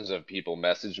dozens of people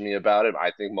message me about it.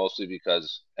 I think mostly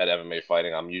because at MMA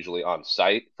fighting, I'm usually on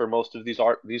site for most of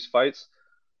these fights.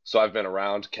 So I've been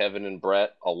around Kevin and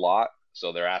Brett a lot.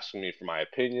 So they're asking me for my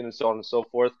opinion and so on and so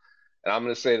forth. And I'm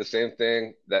going to say the same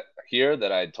thing that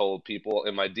I told people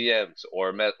in my DMs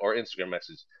or Instagram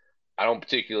messages. I don't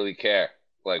particularly care.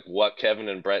 Like what Kevin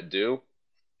and Brett do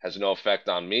has no effect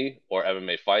on me or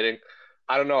MMA fighting.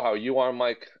 I don't know how you are,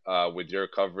 Mike, with your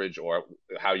coverage or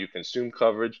how you consume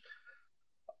coverage.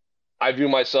 I view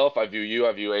you,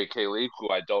 I view AK Lee, who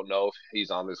I don't know if he's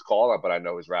on this call, but I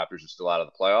know his Raptors are still out of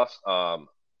the playoffs.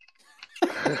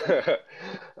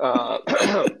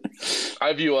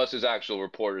 I view us as actual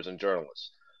reporters and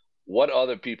journalists. What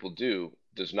other people do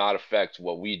does not affect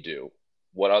what we do.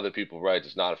 What other people write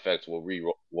does not affect what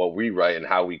we write and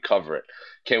how we cover it.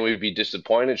 Can we be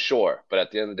disappointed? Sure, but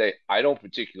at the end of the day, I don't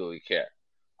particularly care.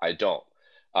 I don't.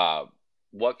 Uh,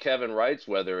 what Kevin writes,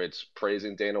 whether it's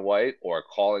praising Dana White or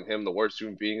calling him the worst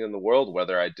human being in the world,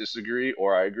 whether I disagree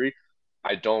or I agree,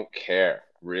 I don't care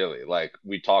really. Like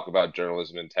we talk about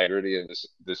journalism integrity and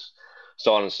this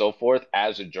so on and so forth.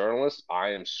 As a journalist, I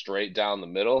am straight down the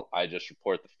middle. I just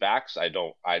report the facts.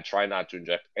 I try not to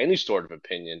inject any sort of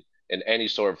opinion in any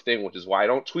sort of thing, which is why I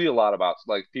don't tweet a lot about,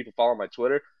 like, people follow my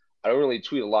Twitter. I don't really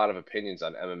tweet a lot of opinions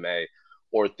on MMA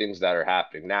or things that are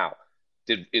happening now.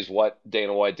 Is what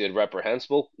Dana White did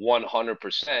reprehensible?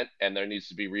 100%, and there needs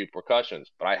to be repercussions.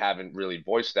 But I haven't really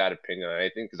voiced that opinion on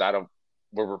anything because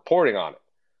we're reporting on it.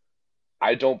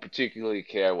 I don't particularly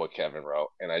care what Kevin wrote,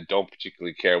 and I don't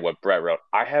particularly care what Brett wrote.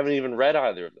 I haven't even read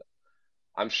either of them.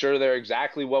 I'm sure they're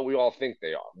exactly what we all think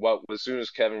they are. As soon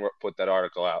as Kevin put that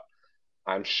article out,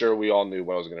 I'm sure we all knew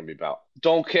what it was going to be about.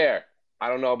 Don't care. I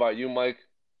don't know about you, Mike.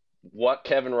 What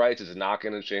Kevin writes is not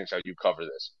going to change how you cover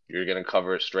this. You're going to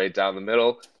cover it straight down the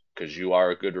middle because you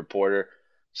are a good reporter.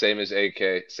 Same as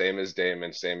AK, same as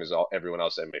Damon, same as everyone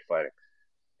else that made fighting.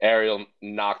 Ariel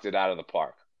knocked it out of the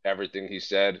park. Everything he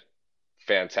said,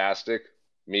 fantastic.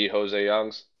 Me, Jose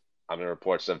Youngs, I'm going to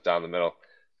report stuff down the middle.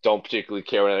 Don't particularly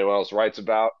care what anyone else writes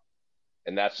about.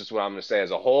 And that's just what I'm going to say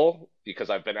as a whole,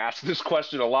 because I've been asked this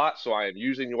question a lot. So I am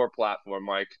using your platform,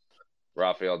 Mike.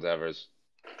 Rafael Devers.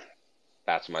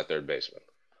 That's my third baseman.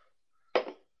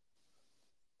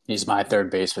 He's my third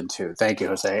baseman too. Thank you,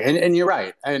 Jose. And you're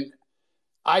right. And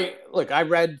I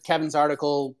read Kevin's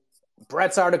article,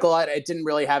 Brett's article. It didn't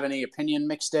really have any opinion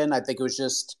mixed in. I think it was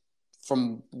just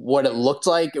from what it looked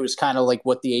like. It was kind of like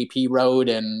what the AP wrote,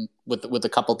 and with a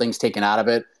couple things taken out of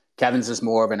it. Kevin's is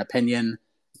more of an opinion,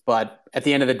 but at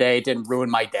the end of the day, it didn't ruin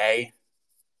my day.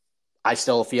 I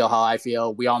still feel how I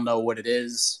feel. We all know what it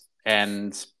is,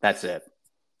 and that's it.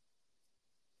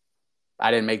 I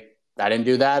didn't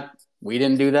do that. We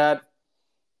didn't do that.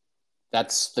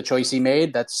 That's the choice he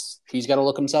made. He's got to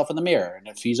look himself in the mirror. And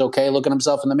if he's okay looking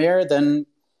himself in the mirror, then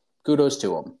kudos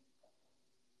to him.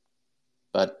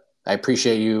 But I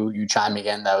appreciate you chiming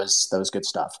in. That was good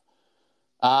stuff.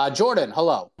 Jordan,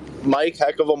 hello. Mike,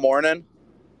 heck of a morning.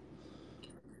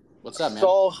 What's up, man?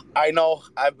 So I know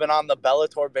I've been on the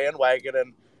Bellator bandwagon,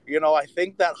 and I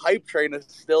think that hype train is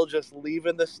still just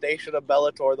leaving the station of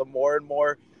Bellator. The more and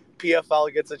more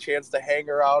PFL gets a chance to hang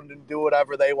around and do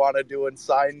whatever they want to do and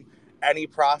sign any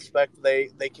prospect they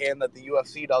can that the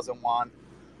UFC doesn't want.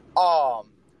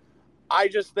 I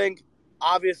just think,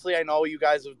 obviously, I know you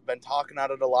guys have been talking at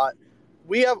it a lot.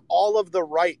 We have all of the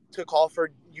right to call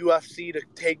for UFC to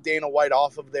take Dana White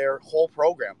off of their whole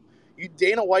program.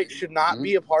 Dana White should not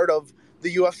be a part of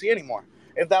the UFC anymore.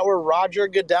 If that were Roger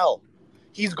Goodell,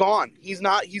 he's gone. He's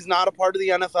not a part of the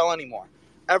NFL anymore.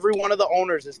 Every one of the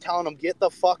owners is telling him, get the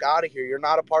fuck out of here. You're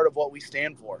not a part of what we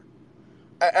stand for.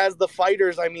 As the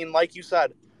fighters, I mean, like you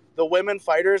said, the women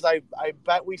fighters, I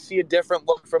bet we see a different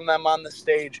look from them on the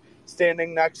stage,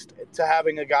 standing next to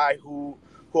having a guy who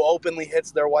openly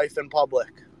hits their wife in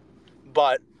public.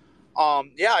 But,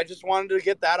 yeah, I just wanted to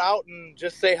get that out and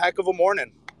just say heck of a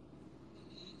morning.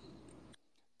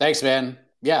 Thanks, man.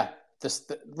 Yeah,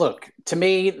 look, to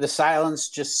me, the silence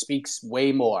just speaks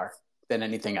way more than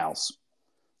anything else.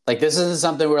 Like, this isn't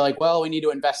something we're like, well, we need to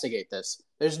investigate this.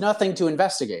 There's nothing to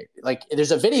investigate. Like,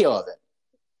 there's a video of it.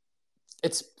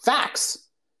 It's facts.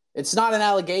 It's not an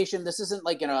allegation. This isn't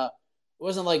like it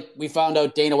wasn't like we found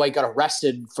out Dana White got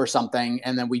arrested for something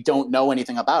and then we don't know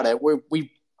anything about it.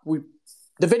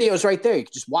 The video's right there. You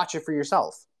can just watch it for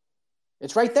yourself.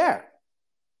 It's right there.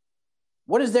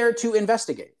 What is there to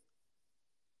investigate?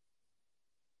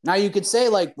 Now you could say,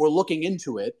 like, we're looking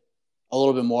into it a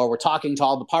little bit more. We're talking to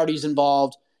all the parties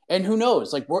involved. And who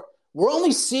knows? Like, we're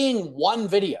only seeing one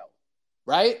video,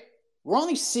 right? We're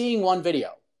only seeing one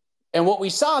video. And what we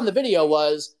saw in the video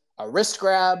was a wrist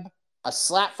grab, a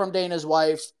slap from Dana's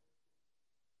wife,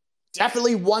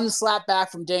 Definitely one slap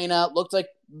back from Dana. It looked like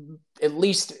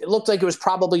it was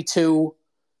probably two,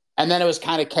 and then it was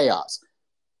kind of chaos.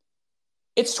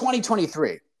 It's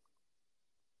 2023.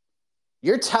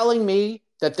 You're telling me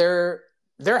that there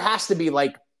has to be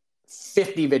like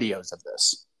 50 videos of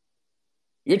this.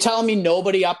 You're telling me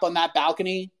nobody up on that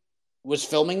balcony was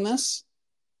filming this?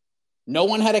 No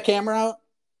one had a camera out?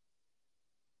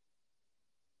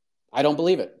 I don't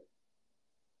believe it.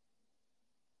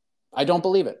 I don't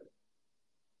believe it.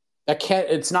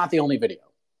 It's not the only video.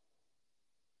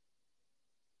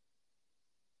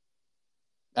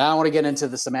 I don't want to get into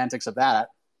the semantics of that,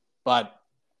 but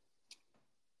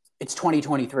it's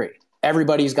 2023.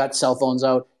 Everybody's got cell phones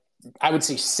out. I would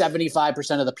say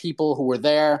 75% of the people who were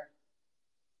there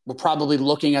were probably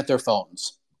looking at their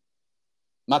phones.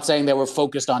 I'm not saying they were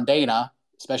focused on Dana,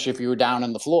 especially if you were down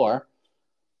on the floor.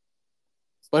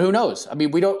 But who knows? I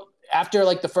mean, we don't, after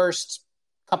like the first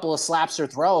couple of slaps are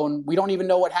thrown, we don't even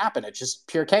know what happened. It's just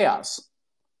pure chaos.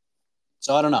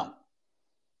 So I don't know.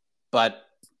 But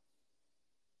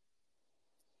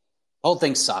the whole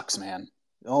thing sucks, man.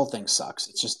 The whole thing sucks.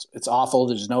 It's awful.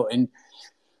 There's no, and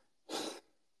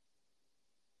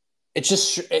it's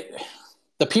just,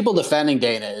 the people defending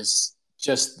Dana is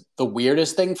just the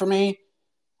weirdest thing for me,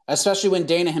 especially when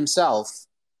Dana himself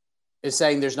is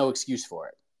saying there's no excuse for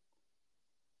it.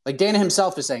 Like Dana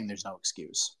himself is saying there's no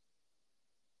excuse.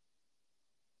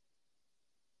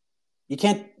 You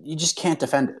just can't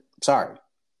defend it. I'm sorry.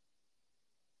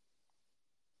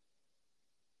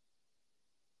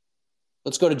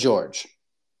 Let's go to George.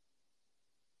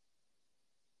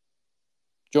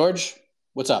 George,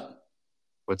 what's up?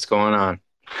 What's going on?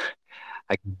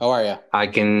 How are you?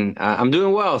 I'm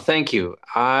doing well, thank you.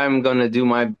 I'm going to do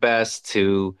my best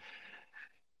to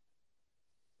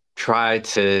try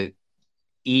to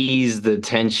ease the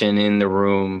tension in the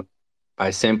room by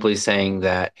simply saying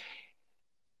that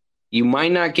you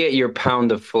might not get your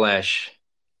pound of flesh,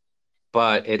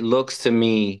 but it looks to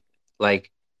me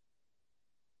like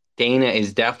Dana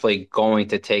is definitely going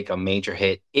to take a major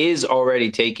hit, is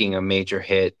already taking a major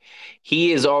hit.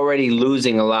 He is already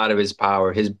losing a lot of his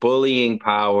power, his bullying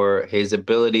power, his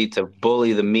ability to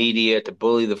bully the media, to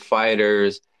bully the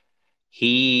fighters.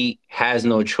 He has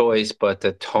no choice but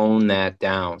to tone that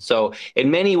down. So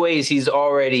in many ways, he's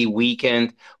already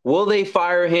weakened. Will they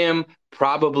fire him?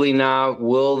 Probably not.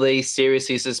 Will they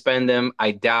seriously suspend him?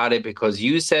 I doubt it, because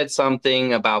you said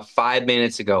something about 5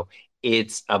 minutes ago.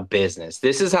 It's a business.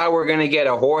 This is how we're going to get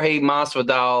a Jorge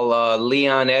Masvidal,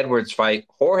 Leon Edwards fight.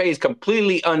 Jorge is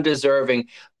completely undeserving,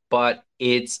 but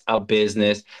it's a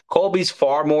business. Colby's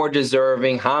far more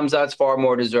deserving. Hamzat's far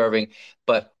more deserving.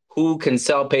 But who can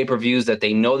sell pay-per-views that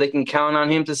they know they can count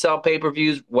on him to sell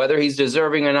pay-per-views, whether he's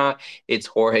deserving or not? It's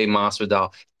Jorge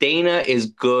Masvidal. Dana is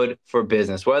good for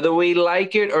business. Whether we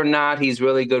like it or not, he's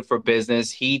really good for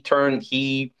business.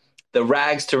 The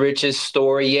rags to riches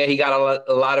story. Yeah, he got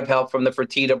a lot of help from the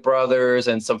Fertitta brothers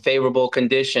and some favorable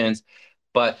conditions.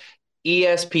 But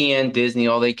ESPN, Disney,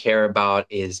 all they care about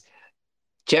is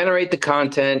generate the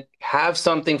content, have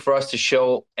something for us to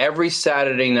show every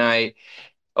Saturday night.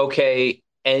 Okay,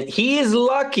 and he is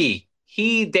lucky.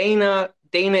 Dana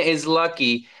is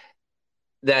lucky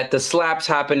that the slaps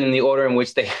happen in the order in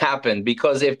which they happened,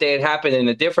 because if they had happened in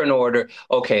a different order,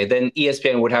 okay, then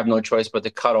ESPN would have no choice but to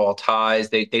cut all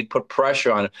ties. They'd put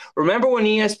pressure on it. Remember when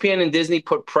ESPN and Disney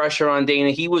put pressure on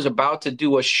Dana? He was about to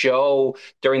do a show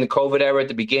during the COVID era at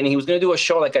the beginning. He was going to do a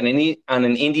show like on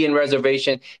an Indian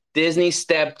reservation. Disney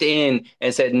stepped in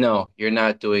and said, no, you're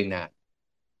not doing that.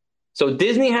 So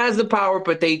Disney has the power,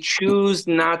 but they choose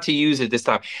not to use it this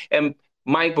time. And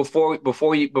Mike, before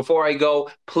I go,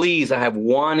 please, I have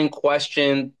one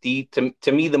question.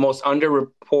 To me, the most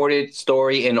underreported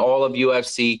story in all of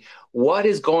UFC. What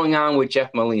is going on with Jeff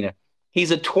Molina?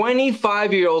 He's a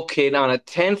 25-year-old kid on a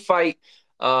 10-fight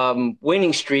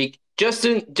winning streak. Just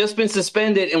been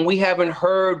suspended, and we haven't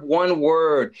heard one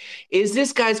word. Is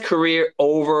this guy's career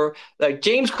over? Like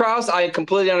James Krause, I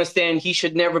completely understand he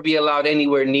should never be allowed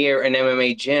anywhere near an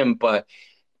MMA gym, but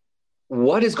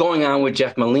what is going on with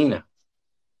Jeff Molina?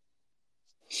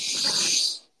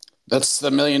 That's the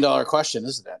 $1 million question,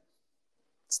 isn't it?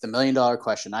 It's the $1 million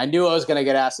question. I knew I was going to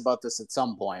get asked about this at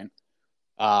some point.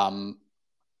 I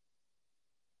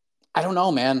don't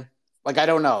know, man. Like, I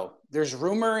don't know. There's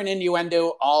rumor and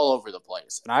innuendo all over the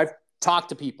place. And I've talked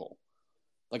to people.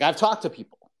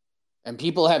 And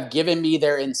people have given me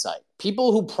their insight.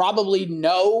 People who probably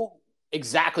know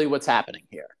exactly what's happening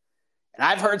here. And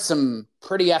I've heard some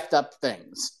pretty effed up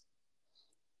things.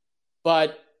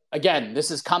 But again,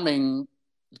 this is going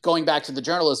back to the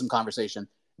journalism conversation.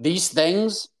 These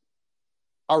things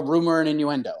are rumor and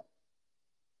innuendo.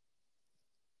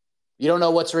 You don't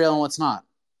know what's real and what's not.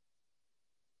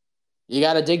 You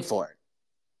got to dig for it.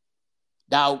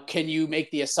 Now, can you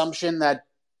make the assumption that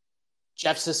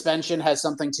Jeff's suspension has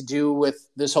something to do with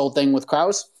this whole thing with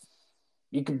Krause?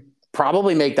 You could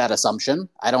probably make that assumption.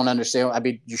 I don't understand. I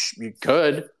mean, you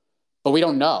could, but we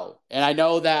don't know. And I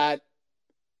know that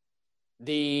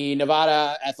the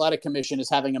Nevada Athletic Commission is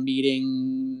having a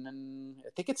meeting, I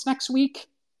think it's next week.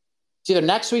 It's either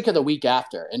next week or the week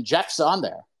after, and Jeff's on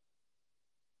there.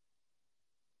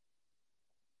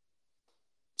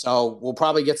 So we'll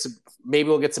probably maybe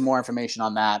we'll get some more information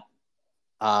on that.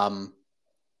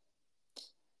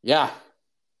 Yeah.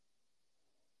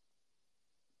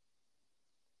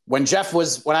 When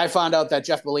I found out that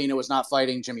Jeff Molina was not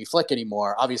fighting Jimmy Flick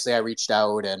anymore, obviously I reached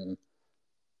out and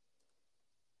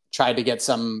tried to get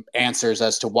some answers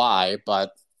as to why,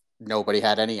 but nobody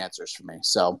had any answers for me.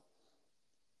 So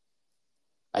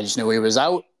I just knew he was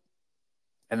out,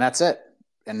 and that's it.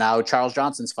 And now Charles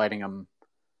Johnson's fighting him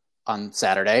on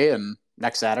Saturday and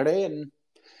next Saturday, and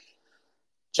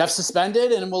Jeff's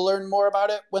suspended, and we'll learn more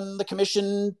about it when the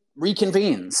commission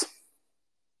reconvenes.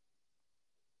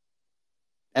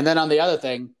 And then on the other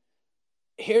thing,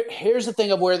 here's the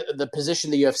thing of where the position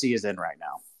the UFC is in right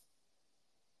now.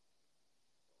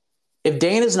 If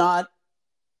Dana's not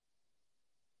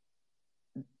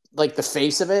like the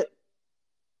face of it,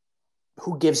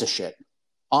 who gives a shit?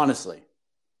 Honestly.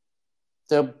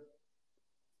 The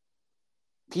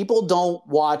people don't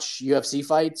watch UFC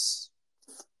fights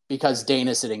because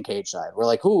Dana's sitting cage side. We're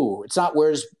like, ooh, it's not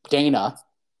where's Dana.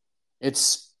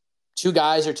 It's two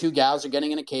guys or two gals are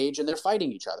getting in a cage and they're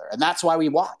fighting each other. And that's why we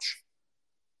watch.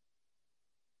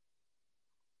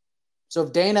 So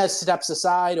if Dana steps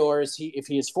aside, or if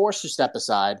he is forced to step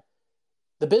aside,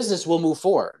 the business will move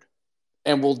forward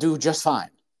and will do just fine.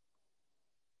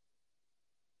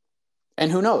 And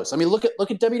who knows? I mean, look at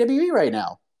WWE right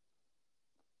now.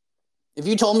 If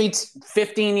you told me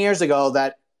 15 years ago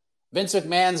that Vince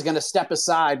McMahon's going to step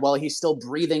aside while he's still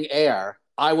breathing air,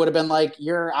 I would have been like,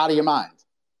 you're out of your mind.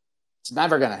 It's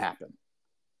never going to happen.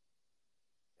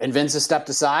 And Vince has stepped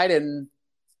aside, and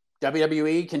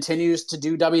WWE continues to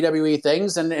do WWE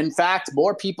things. And in fact,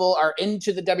 more people are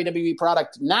into the WWE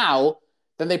product now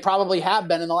than they probably have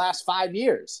been in the last 5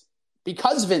 years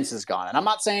because Vince is gone. And I'm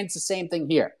not saying it's the same thing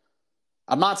here.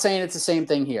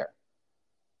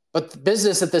 But the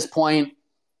business at this point,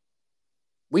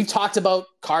 we've talked about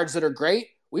cards that are great.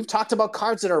 We've talked about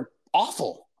cards that are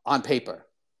awful on paper.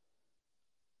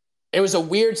 It was a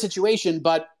weird situation,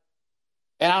 and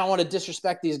I don't want to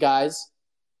disrespect these guys.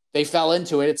 They fell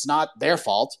into it. It's not their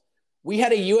fault. We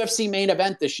had a UFC main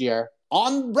event this year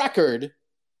on record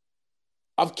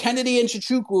of Kennedy and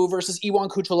Nzechukwu versus Iwan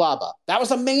Kuchulaba. That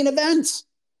was a main event.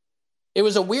 It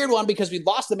was a weird one because we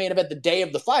lost the main event the day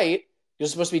of the fight. It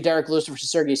was supposed to be Derek Lewis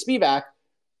versus Sergey Spivak,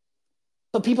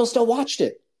 but people still watched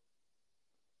it.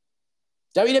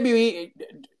 UFC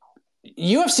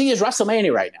is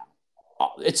WrestleMania right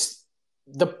now. It's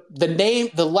the name,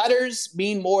 the letters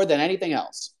mean more than anything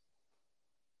else.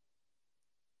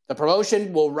 The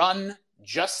promotion will run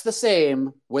just the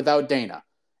same without Dana.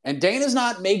 And Dana's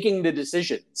not making the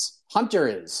decisions. Hunter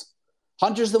is.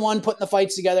 Hunter's the one putting the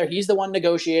fights together. He's the one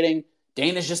negotiating.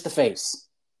 Dana's just the face.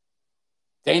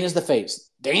 Dana's the face.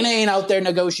 Dana ain't out there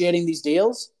negotiating these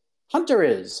deals. Hunter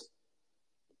is.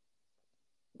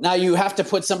 Now you have to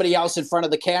put somebody else in front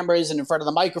of the cameras and in front of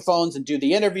the microphones and do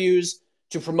the interviews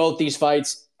to promote these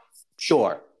fights.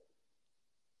 Sure.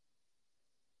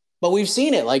 But we've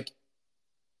seen it. Like,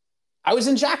 I was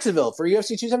in Jacksonville for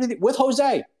UFC 270 with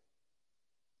Jose.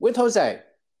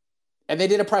 And they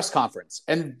did a press conference.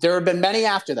 And there have been many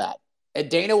after that. And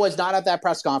Dana was not at that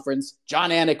press conference.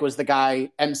 John Anik was the guy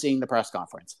emceeing the press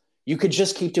conference. You could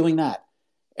just keep doing that.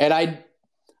 And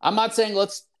I'm not saying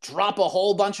let's drop a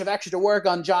whole bunch of extra work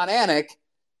on John Anik,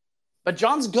 but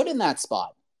John's good in that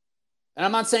spot. And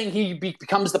I'm not saying he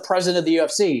becomes the president of the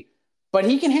UFC, but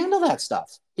he can handle that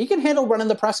stuff. He can handle running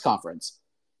the press conference.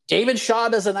 David Shaw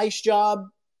does a nice job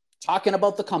talking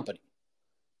about the company.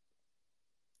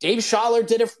 Dave Schaller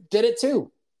did it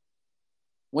too.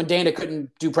 When Dana couldn't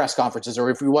do press conferences or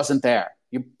if he wasn't there.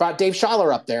 You brought Dave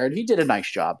Schaller up there and he did a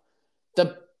nice job.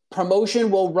 The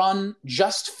promotion will run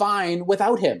just fine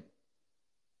without him.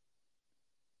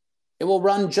 It will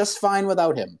run just fine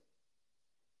without him.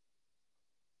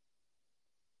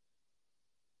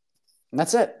 And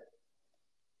that's it.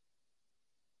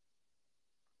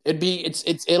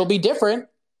 It'll be different.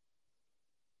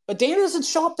 But Dana doesn't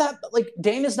show up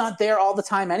Dana's not there all the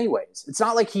time anyways. It's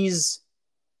not like he's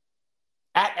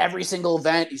at every single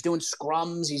event. He's doing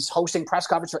scrums. He's hosting press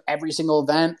conference for every single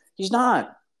event. He's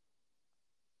not.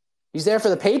 He's there for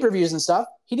the pay-per-views and stuff.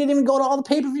 He didn't even go to all the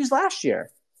pay-per-views last year.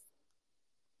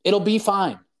 It'll be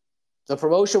fine. The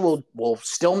promotion will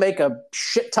still make a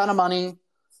shit ton of money,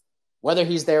 whether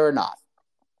he's there or not.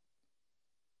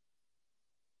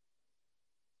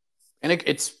 And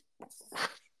it's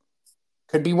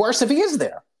could be worse if he is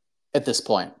there at this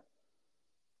point.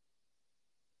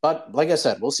 But like I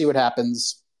said, we'll see what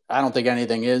happens. I don't think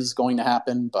anything is going to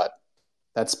happen, but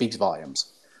that speaks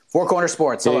volumes. Four Corner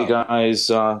Sports. Hello. Hey guys,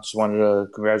 just wanted to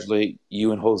congratulate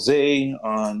you and Jose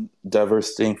on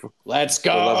diversity for Let's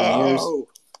go. 11 years.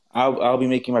 I'll be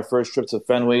making my first trip to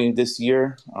Fenway this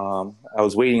year. I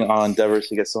was waiting on Devers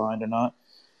to get signed or not,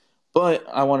 but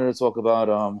I wanted to talk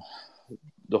about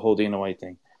the whole Dana White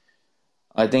thing.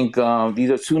 I think these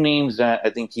are two names that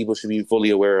I think people should be fully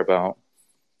aware about: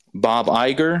 Bob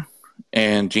Iger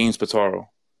and James Pitaro.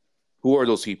 Who are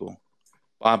those people?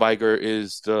 Bob Iger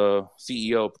is the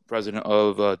CEO, president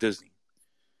of Disney.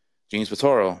 James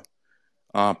Pitaro,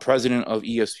 president of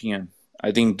ESPN.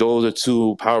 I think those are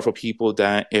two powerful people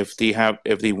that if they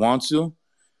want to,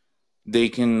 they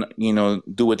can,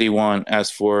 do what they want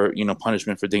as for,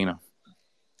 punishment for Dana.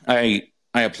 I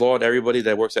applaud everybody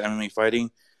that works at MMA fighting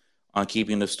on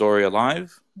keeping the story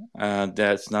alive.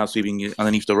 That's not sweeping it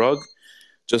underneath the rug,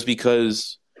 just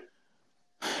because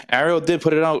Ariel did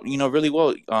put it out, really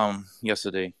well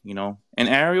yesterday, and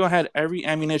Ariel had every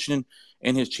ammunition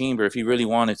in his chamber if he really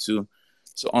wanted to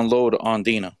unload on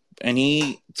Dana. And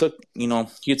he took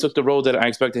the road that I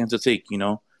expected him to take,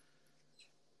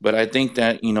 But I think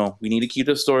that, we need to keep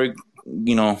the story,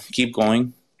 keep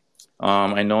going.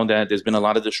 I know that there's been a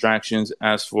lot of distractions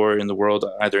as for in the world,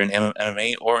 either in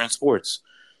MMA or in sports.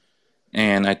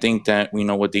 And I think that,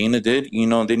 what Dana did,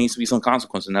 there needs to be some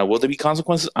consequences. Now, will there be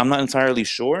consequences? I'm not entirely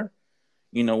sure,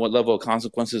 what level of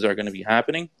consequences are going to be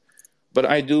happening. But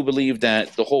I do believe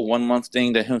that the whole 1 month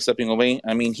thing, that him stepping away,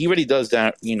 I mean, he already does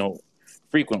that,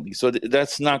 frequently. So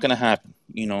that's not going to happen,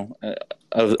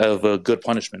 of a good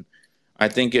punishment. I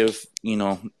think if,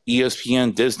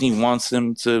 ESPN, Disney wants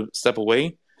him to step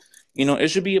away, it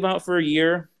should be about for a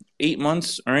year, 8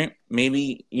 months, all right?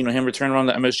 Maybe, him return around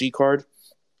the MSG card.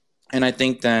 And I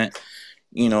think that,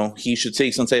 he should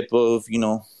take some type of,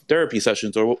 therapy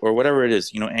sessions or whatever it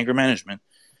is, anger management,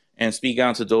 and speak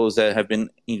out to those that have been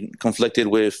conflicted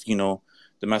with,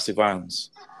 domestic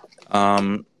violence.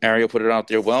 Ariel put it out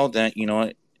there well that,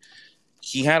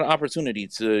 he had an opportunity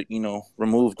to,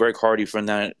 remove Greg Hardy from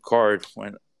that card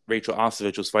when Rachel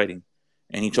Ostovich was fighting,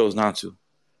 and he chose not to.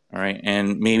 All right.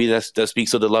 And maybe that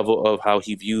speaks to the level of how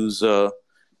he views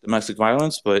domestic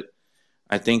violence, but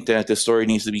I think that the story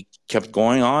needs to be kept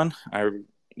going on. I,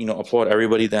 applaud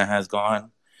everybody that has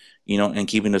gone, and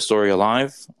keeping the story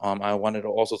alive. I wanted to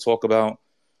also talk about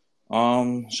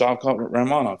Shavkat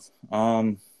Rakhmonov.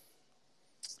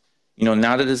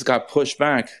 Now that this got pushed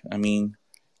back, I mean,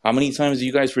 how many times do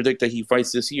you guys predict that he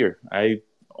fights this year? I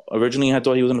originally had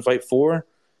thought he was going to fight 4,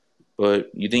 but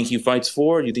you think he fights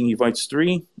 4? You think he fights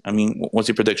 3? I mean, what's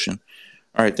your prediction?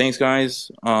 All right, thanks,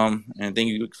 guys, and thank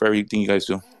you for everything you guys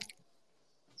do.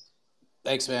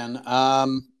 Thanks, man.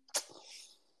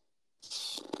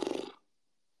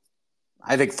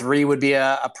 I think 3 would be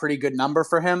a pretty good number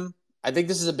for him. I think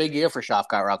this is a big year for Shavkat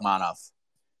Rakhmonov.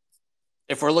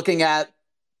 If we're looking at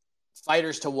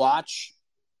fighters to watch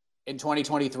in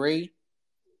 2023,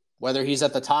 whether he's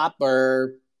at the top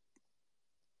or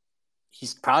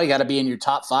he's probably got to be in your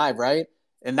top 5, right?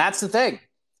 And that's the thing.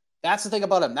 That's the thing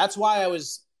about him. That's why I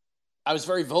was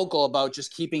very vocal about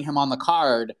just keeping him on the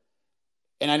card.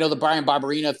 And I know the Brian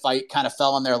Barberena fight kind of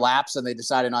fell in their laps and they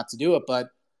decided not to do it, but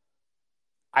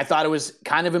I thought it was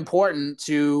kind of important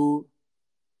to,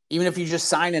 even if you just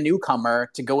sign a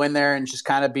newcomer, to go in there and just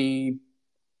kind of be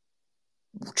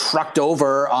trucked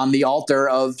over on the altar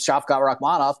of Shavkat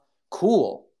Rakhmonov.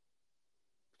 Cool.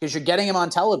 Because you're getting him on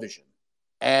television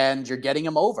and you're getting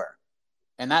him over.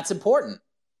 And that's important.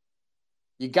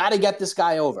 You got to get this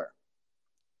guy over.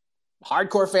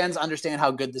 Hardcore fans understand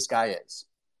how good this guy is.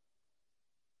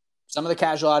 Some of the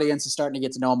casual audience is starting to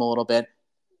get to know him a little bit.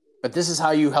 But this is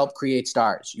how you help create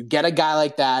stars. You get a guy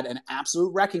like that, an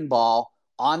absolute wrecking ball,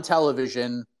 on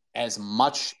television as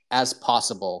much as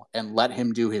possible and let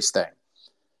him do his thing.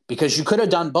 Because you could have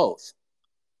done both.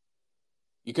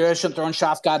 You could have thrown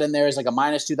Shavkat in there as like a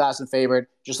minus 2,000 favorite,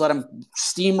 just let him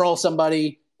steamroll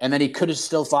somebody, and then he could have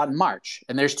still fought in March.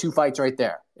 And there's 2 fights right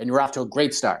there. And you're off to a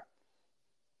great start.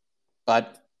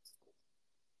 But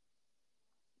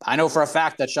I know for a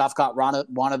fact that Shavkat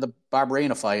wanted the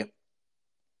Barberena fight.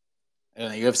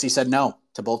 And the UFC said no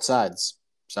to both sides.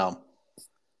 So,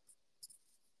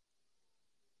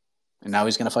 and now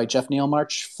he's going to fight Jeff Neal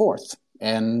March 4th.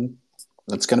 And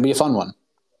that's going to be a fun one.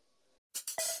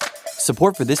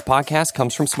 Support for this podcast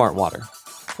comes from Smartwater.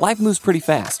 Life moves pretty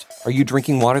fast. Are you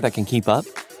drinking water that can keep up?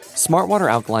 Smartwater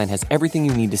Alkaline has everything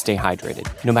you need to stay hydrated,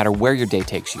 no matter where your day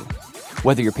takes you.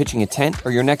 Whether you're pitching a tent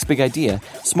or your next big idea,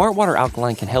 Smartwater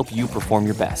Alkaline can help you perform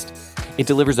your best. It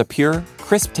delivers a pure,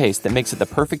 crisp taste that makes it the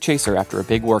perfect chaser after a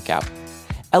big workout.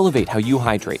 Elevate how you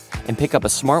hydrate and pick up a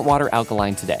Smartwater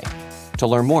Alkaline today. To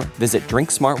learn more, visit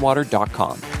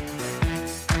drinksmartwater.com.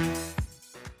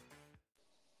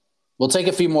 We'll take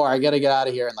a few more. I got to get out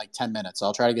of here in like 10 minutes.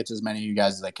 I'll try to get to as many of you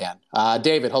guys as I can.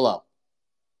 David, hello.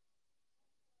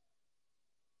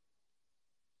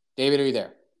 David, are you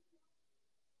there?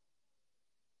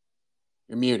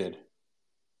 You're muted.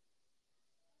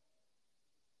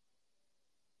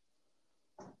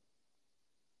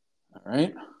 All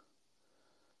right.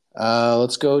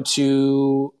 Let's go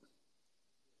to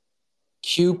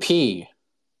QP.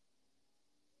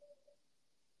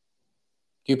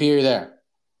 QP, are you there?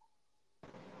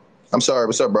 I'm sorry.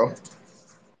 What's up, bro?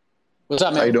 What's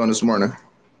up, man? How you doing this morning?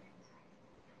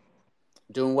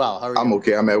 Doing well. How are you? I'm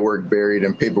okay. I'm at work, buried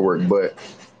in paperwork, but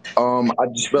I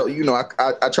just felt,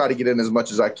 I try to get in as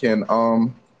much as I can.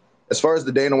 As far as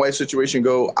the Dana White situation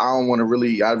go, I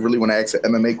really want to ask an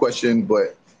MMA question,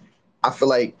 but I feel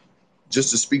like just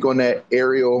to speak on that,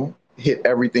 Ariel hit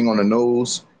everything on the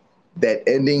nose. That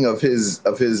ending of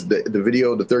the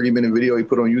video, the 30-minute video he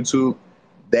put on YouTube,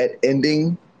 that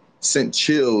ending sent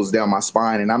chills down my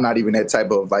spine. And I'm not even that type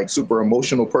of like super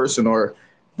emotional person,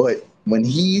 but when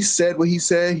he said what he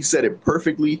said it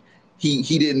perfectly. He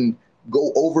didn't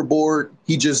go overboard.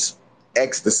 He just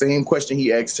asked the same question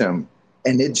he asked him.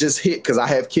 And it just hit because I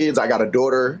have kids. I got a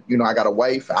daughter, I got a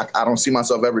wife. I don't see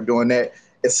myself ever doing that,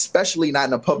 especially not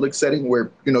in a public setting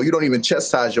where, you don't even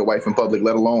chastise your wife in public,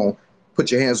 let alone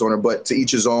put your hands on her, but to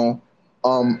each his own.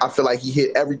 I feel like he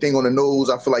hit everything on the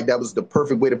nose. I feel like that was the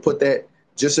perfect way to put that.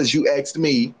 Just as you asked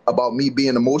me about me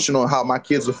being emotional and how my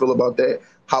kids would feel about that,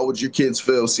 how would your kids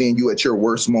feel seeing you at your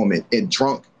worst moment and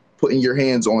drunk, putting your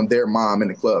hands on their mom in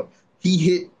the club? He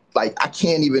hit, like, I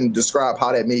can't even describe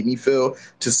how that made me feel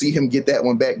to see him get that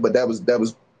one back, but that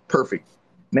was perfect.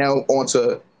 Now on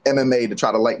to MMA to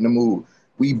try to lighten the mood.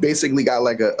 We basically got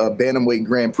like a Bantamweight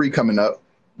Grand Prix coming up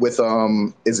with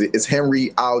is Henry,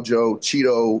 Aljo,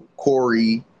 Cheeto,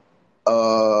 Corey,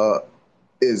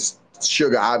 is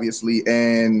Sugar, obviously,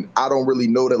 and I don't really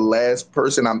know the last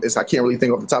person. I can't really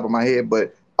think off the top of my head,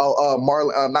 but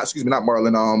Marlon, not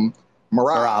Marlon,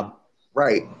 Marab.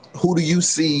 Right. Who do you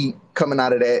see coming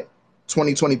out of that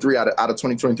 2023 out of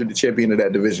 2023 the champion of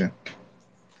that division?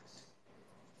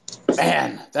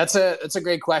 Man, that's a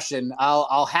great question.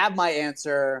 I'll have my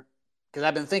answer because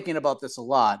I've been thinking about this a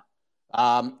lot.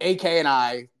 AK and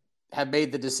I have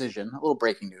made the decision. A little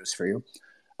breaking news for you.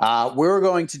 We're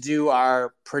going to do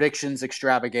our predictions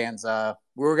extravaganza.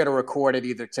 We were going to record it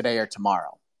either today or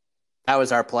tomorrow. That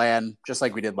was our plan, just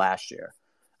like we did last year.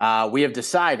 We have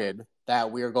decided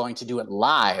that we are going to do it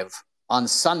live on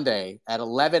Sunday at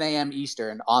 11 a.m.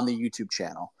 Eastern on the YouTube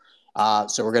channel.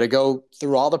 So we're going to go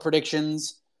through all the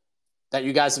predictions that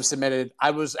you guys have submitted.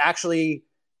 I was a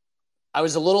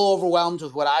little overwhelmed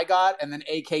with what I got, and then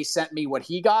AK sent me what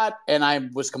he got, and I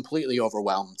was completely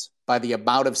overwhelmed by the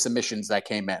amount of submissions that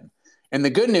came in. And the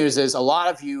good news is a lot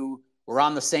of you were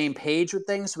on the same page with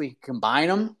things, so we can combine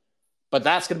them, but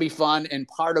that's going to be fun, and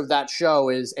part of that show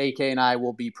is AK and I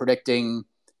will be predicting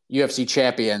UFC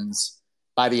champions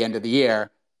by the end of the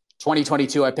year.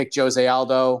 2022, I picked Jose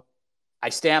Aldo. I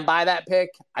stand by that pick.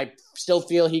 I still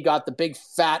feel he got the big,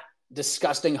 fat,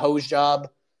 disgusting hose job,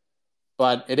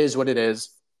 but it is what it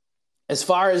is. As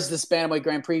far as this Bantamweight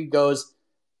Grand Prix goes,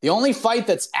 the only fight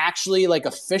that's actually like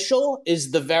official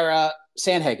is the Vera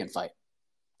Sandhagen fight.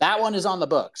 That one is on the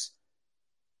books.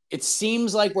 It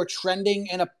seems like we're trending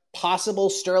in a possible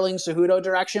Sterling Cejudo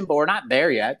direction, but we're not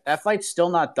there yet. That fight's still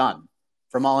not done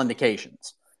from all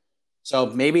indications. So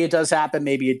maybe it does happen,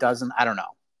 maybe it doesn't. I don't know.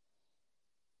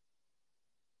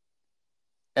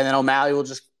 And then O'Malley will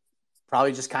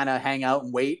probably just kind of hang out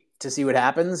and wait to see what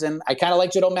happens. And I kind of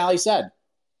liked what O'Malley said.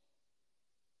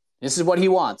 This is what he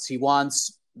wants. He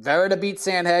wants Vera to beat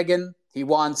Sandhagen. He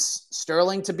wants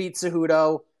Sterling to beat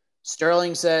Cejudo.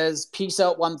 Sterling says, peace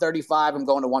out 135. I'm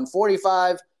going to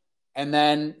 145. And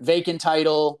then vacant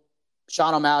title,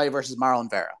 Sean O'Malley versus Marlon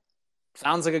Vera.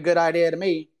 Sounds like a good idea to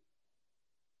me.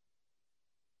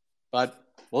 But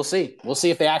we'll see. We'll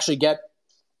see if they actually get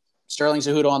Sterling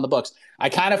Cejudo on the books. I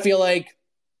kind of feel like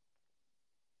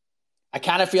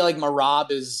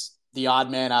Marab is the odd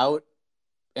man out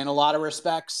in a lot of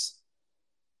respects.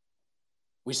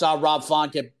 We saw Rob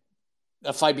Font get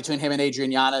a fight between him and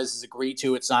Adrian Yanez is agreed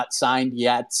to. It's not signed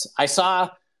yet. I saw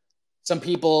some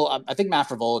people, I think Matt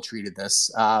Frivola treated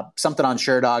this, something on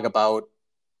SureDog about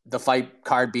the fight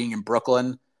card being in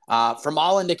Brooklyn. From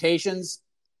all indications,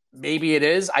 maybe it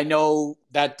is. I know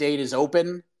that date is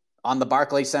open on the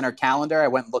Barclays Center calendar. I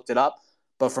went and looked it up.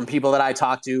 But from people that I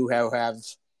talked to who have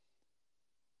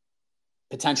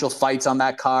potential fights on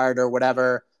that card or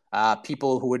whatever,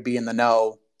 people who would be in the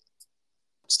know,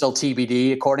 still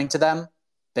TBD according to them.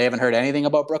 They haven't heard anything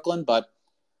about Brooklyn, but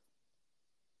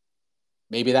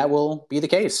maybe that will be the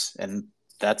case. And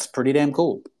that's pretty damn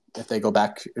cool if they go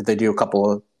back, if they do a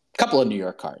couple of New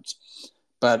York cards.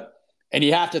 And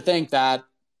you have to think that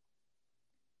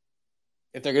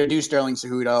if they're going to do Sterling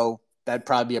Cejudo, that'd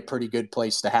probably be a pretty good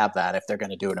place to have that if they're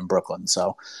going to do it in Brooklyn.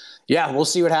 So, yeah, we'll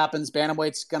see what happens.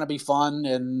 Bantamweight's going to be fun,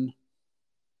 and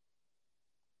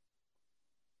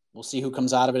we'll see who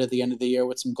comes out of it at the end of the year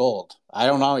with some gold. I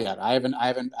don't know yet. I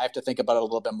have to think about it a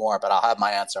little bit more, but I'll have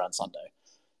my answer on Sunday.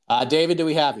 David, do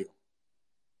we have you?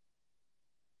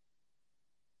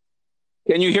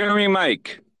 Can you hear me,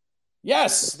 Mike?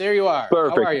 Yes, there you are.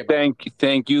 Perfect. How are you, buddy?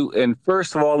 Thank you. And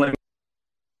first of all,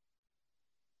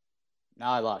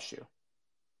 now I lost you.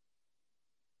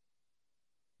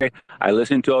 I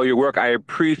listen to all your work. I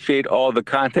appreciate all the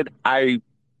content. I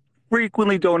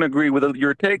frequently don't agree with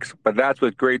your takes, but that's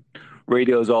what great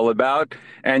radio is all about.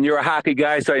 And you're a hockey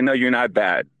guy, so I know you're not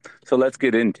bad. So let's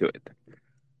get into it.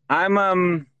 I'm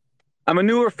a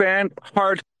newer fan.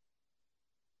 Hard.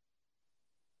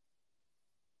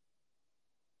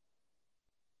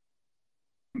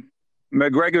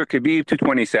 McGregor Khabib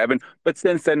 227, but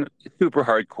since then, super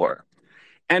hardcore.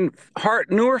 And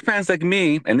newer fans like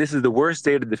me, and this is the worst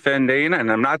day to defend Dana, and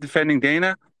I'm not defending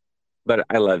Dana, but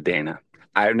I love Dana.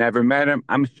 I've never met him.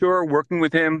 I'm sure working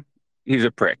with him, he's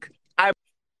a prick.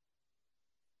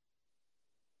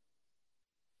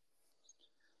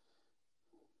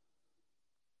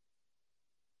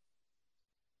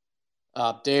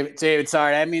 David,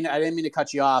 sorry, I didn't mean to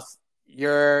cut you off.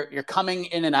 You're coming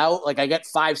in and out. Like I get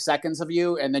 5 seconds of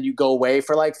you, and then you go away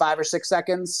for like 5 or 6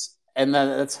 seconds, and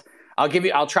then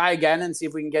I'll try again and see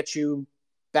if we can get you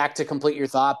back to complete your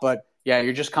thought. But yeah,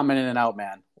 you're just coming in and out,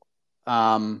 man.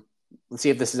 Let's see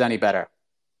if this is any better.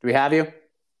 Do we have you?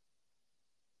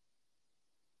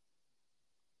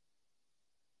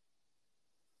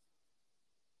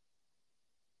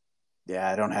 Yeah,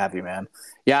 I don't have you, man.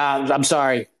 Yeah, I'm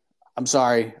sorry.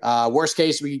 Worst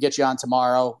case, we can get you on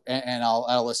tomorrow, and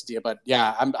I'll listen to you. But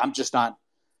yeah, I'm just not.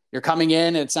 You're coming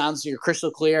in, and it sounds you're crystal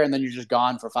clear, and then you're just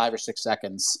gone for 5 or 6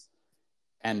 seconds,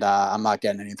 and I'm not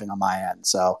getting anything on my end.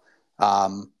 So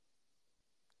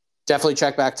definitely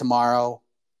check back tomorrow,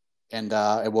 and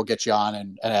we'll get you on,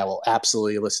 and I will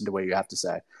absolutely listen to what you have to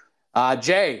say.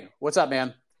 Jay, what's up,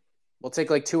 man? We'll take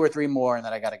like 2 or 3 more, and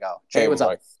then I gotta go. Jay, what's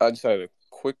Mike, up? I just had a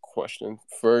quick question.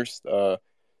 First,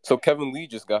 so Kevin Lee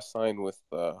just got signed with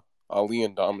Ali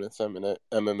and Dominance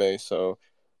MMA. So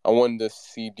I wanted to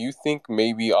see, do you think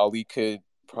maybe Ali could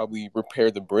probably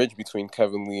repair the bridge between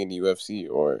Kevin Lee and UFC,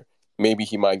 or maybe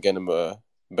he might get him a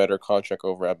better contract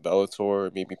over at Bellator,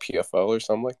 or maybe PFL or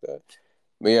something like that?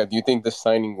 But yeah, do you think the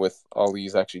signing with Ali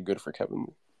is actually good for Kevin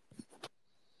Lee?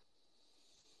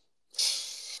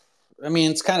 I mean,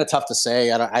 it's kind of tough to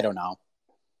say. I don't know.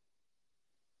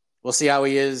 We'll see how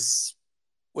he is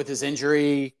with his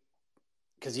injury,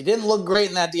 because he didn't look great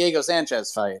in that Diego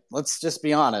Sanchez fight. Let's just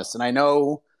be honest. And I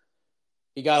know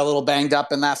he got a little banged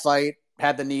up in that fight,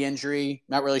 had the knee injury.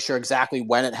 Not really sure exactly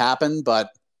when it happened,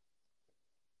 but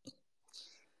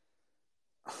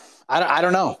I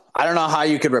don't know. I don't know how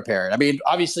you could repair it. I mean,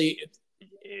 obviously,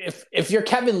 if you're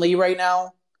Kevin Lee right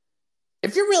now,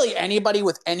 if you're really anybody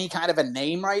with any kind of a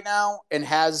name right now and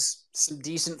has some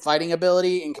decent fighting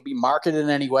ability and can be marketed in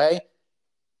any way,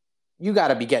 you got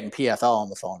to be getting PFL on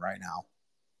the phone right now.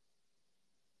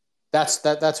 That's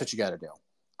what you got to do.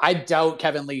 I doubt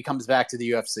Kevin Lee comes back to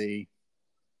the UFC,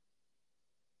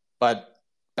 but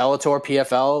Bellator,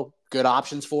 PFL, good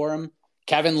options for him.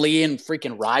 Kevin Lee and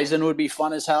freaking Ryzen would be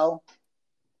fun as hell.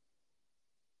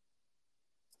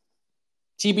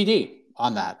 TBD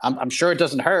on that. I'm sure it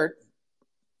doesn't hurt.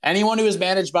 Anyone who is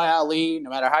managed by Ali,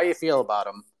 no matter how you feel about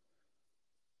him,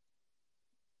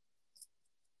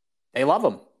 they love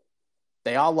him.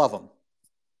 They all love him.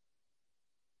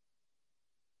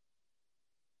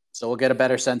 So we'll get a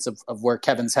better sense of where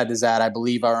Kevin's head is at. I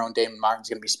believe our own Damon Martin's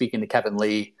going to be speaking to Kevin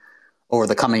Lee over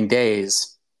the coming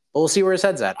days. But we'll see where his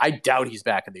head's at. I doubt he's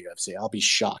back in the UFC. I'll be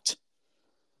shocked.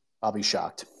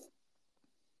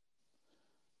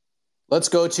 Let's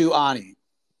go to Ani.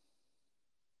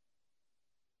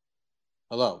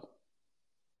 Hello.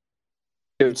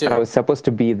 I was supposed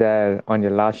to be there on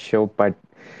your last show, but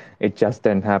it just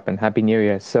didn't happen. Happy New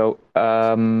Year. So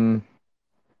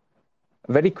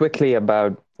very quickly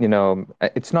about,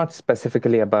 it's not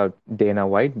specifically about Dana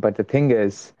White, but the thing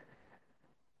is,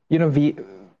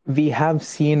 we have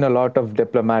seen a lot of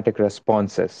diplomatic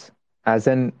responses. As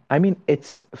in, I mean,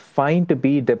 it's fine to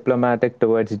be diplomatic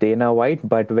towards Dana White,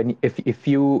 but if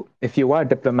you are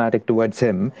diplomatic towards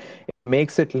him, it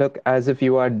makes it look as if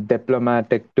you are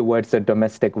diplomatic towards a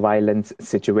domestic violence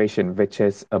situation, which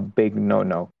is a big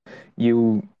no-no.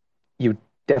 You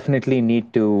definitely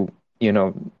need to,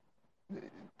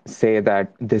 say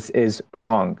that this is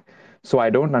wrong. So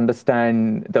I don't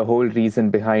understand the whole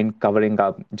reason behind covering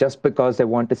up. Just because they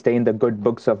want to stay in the good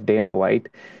books of Dana White,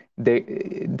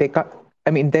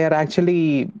 I mean, they're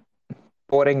actually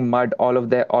pouring mud all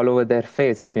over their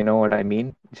face. You know what I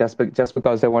mean? Just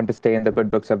because they want to stay in the good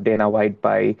books of Dana White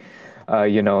by,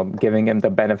 giving him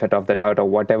the benefit of the doubt or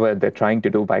whatever they're trying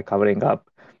to do by covering up,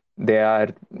 they are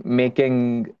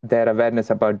making their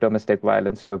awareness about domestic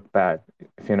violence look bad,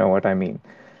 if you know what I mean.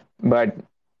 But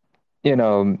you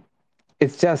know,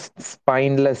 it's just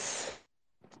spineless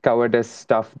cowardice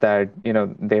stuff that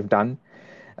they've done.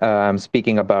 I'm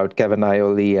speaking about Kevin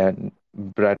Iole and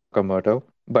Brett Okamoto,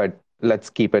 but let's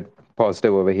keep it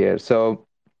positive over here. So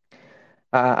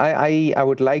I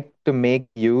would like to make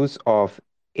use of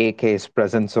AK's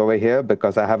presence over here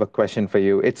because I have a question for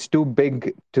you. It's too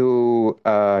big to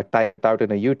type out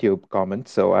in a YouTube comment,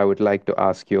 so I would like to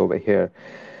ask you over here.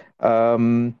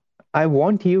 I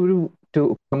want you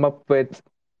to come up with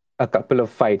a couple of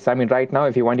fights. I mean, right now,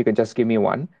 if you want, you can just give me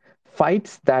one.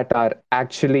 Fights that are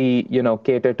actually,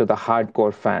 cater to the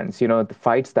hardcore fans. The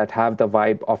fights that have the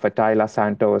vibe of a Tyler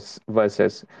Santos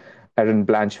versus Erin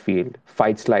Blanchfield.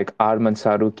 Fights like Arman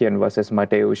Sarukian versus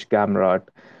Mateusz Gamrot.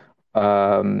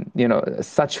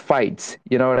 Such fights.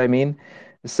 You know what I mean?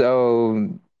 So,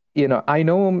 I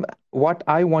know what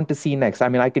I want to see next. I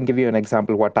mean, I can give you an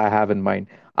example what I have in mind.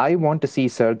 I want to see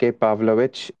Sergey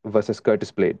Pavlovich versus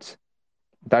Curtis Blades.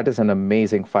 That is an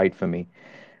amazing fight for me.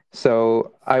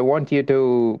 So I want you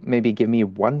to maybe give me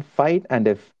one fight, and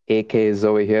if AK is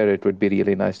over here, it would be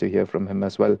really nice to hear from him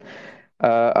as well.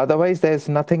 Otherwise, there's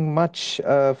nothing much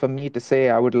for me to say.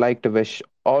 I would like to wish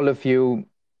all of you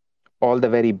all the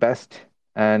very best,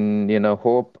 and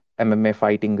hope MMA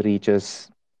fighting reaches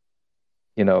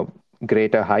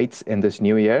greater heights in this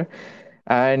new year.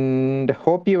 And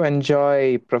hope you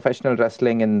enjoy professional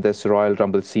wrestling in this Royal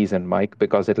Rumble season, Mike,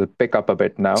 because it'll pick up a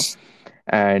bit now.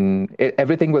 And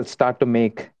everything will start to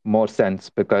make more sense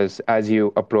because as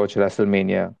you approach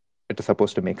WrestleMania, it is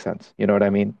supposed to make sense. You know what I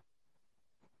mean?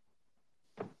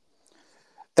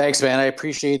 Thanks, man. I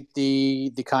appreciate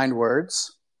the kind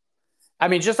words. I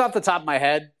mean, just off the top of my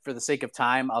head, for the sake of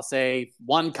time, I'll say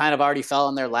one kind of already fell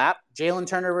in their lap. Jalen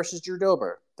Turner versus Drew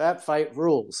Dober. That fight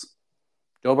rules.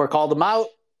 Dober called him out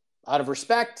of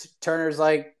respect. Turner's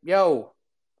like, yo,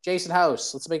 Jason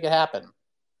House, let's make it happen.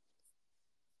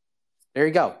 There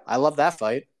you go. I love that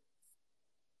fight.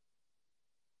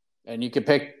 And you could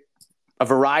pick a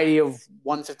variety of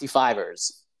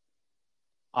 155ers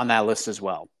on that list as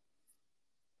well.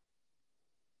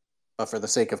 But for the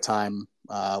sake of time,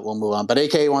 we'll move on. But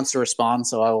AK wants to respond,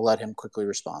 so I will let him quickly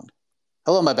respond.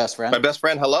 Hello, my best friend. My best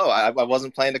friend, hello. I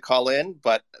wasn't planning to call in,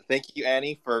 but thank you,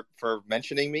 Annie, for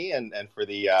mentioning me and for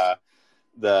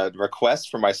the request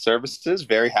for my services.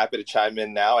 Very happy to chime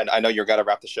in now. And I know you're going to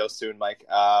wrap the show soon, Mike.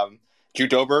 Drew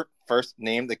Dober, first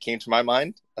name that came to my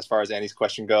mind as far as Annie's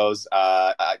question goes.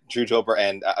 Drew Dober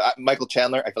and Michael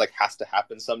Chandler, I feel like has to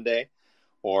happen someday,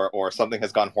 or something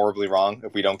has gone horribly wrong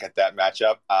if we don't get that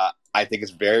matchup. I think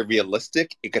it's very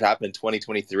realistic. It could happen in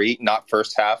 2023, not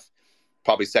first half,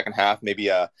 probably second half. Maybe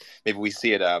we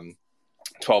see it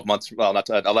 12 months, well, not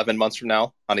 11 months from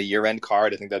now on a year-end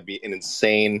card. I think that'd be an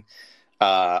insane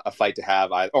a fight to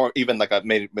have, or even like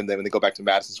maybe when they go back to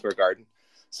Madison Square Garden.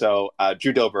 So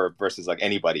Drew Dober versus like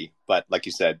anybody, but like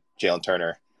you said, Jalen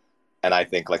Turner, and I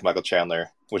think like Michael Chandler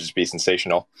would just be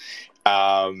sensational.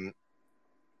 What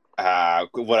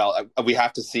else? We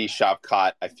have to see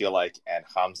Shavkat, I feel like, and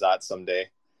Khamzat someday.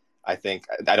 I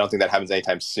don't think that happens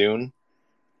anytime soon,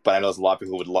 but I know there's a lot of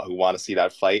people who want to see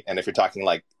that fight. And if you're talking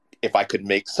like, if I could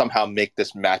somehow make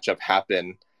this matchup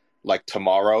happen like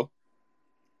tomorrow,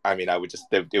 I mean,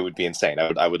 it would be insane.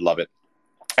 I would love it.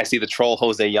 I see the troll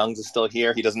Jose Youngs is still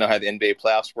here. He doesn't know how the NBA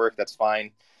playoffs work. That's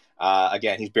fine.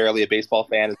 Again, he's barely a baseball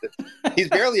fan. He's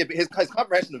barely his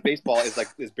comprehension of baseball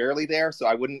is barely there. So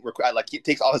I wouldn't he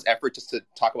takes all his effort just to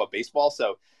talk about baseball.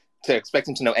 So to expect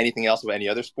him to know anything else about any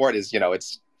other sport is,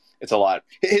 it's a lot.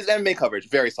 His MMA coverage,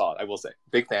 very solid, I will say.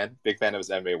 Big fan of his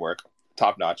MMA work.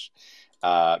 Top notch.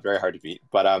 Very hard to beat.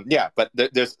 But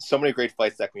there's so many great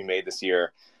fights that can be made this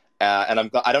year.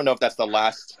 And I don't know if that's the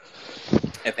last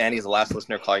if Annie's the last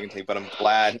listener call you can take, but I'm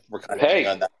glad we're kind of Hey,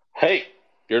 on that. hey,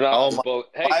 you're not. Oh allowed to my! bully.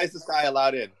 Hey, Why is this guy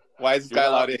allowed in? Why is this guy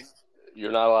allowed in?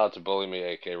 You're not allowed to bully me.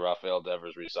 AK Rafael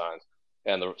Devers resigned,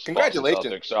 and the Boston Congratulations!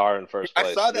 Celtics are in first I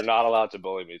place. saw that. You're not allowed to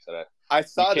bully me today. I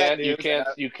saw that news.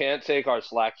 You can't take our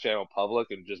Slack channel public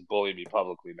and just bully me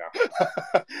publicly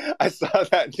now. I saw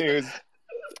that news,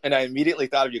 and I immediately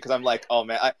thought of you because I'm like, oh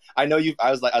man, I know you.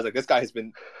 I was like, this guy has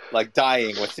been like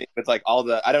dying with like all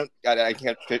the. I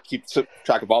can't keep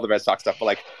track of all the Red Sox stuff, but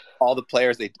like all the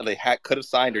players they could have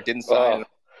signed or didn't sign.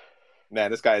 Man,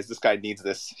 this guy needs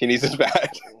this. He needs this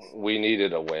bad. We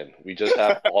needed a win. We just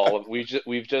have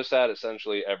we've just had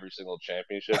essentially every single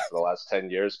championship for the last 10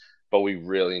 years, but we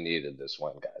really needed this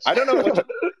win, guys. I don't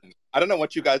know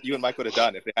what you and Mike would have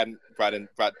done if they hadn't brought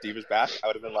Devers back. I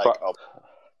would have been like,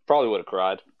 probably would have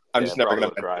cried. I'm just never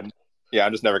going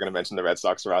to mention the Red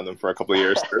Sox around them for a couple of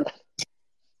years.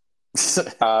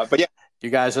 But yeah, you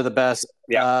guys are the best.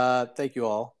 Yeah. Thank you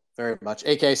all very much.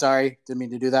 AK, sorry, didn't mean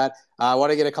to do that. I want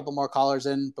to get a couple more callers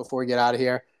in before we get out of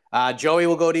here. Joey,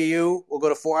 we'll go to you. We'll go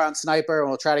to 4-ounce Sniper, and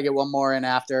we'll try to get one more in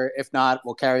after. If not,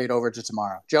 we'll carry it over to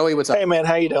tomorrow. Joey, what's up? Hey, man,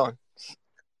 how you doing?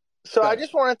 So I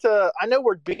just wanted to – I know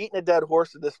we're beating a dead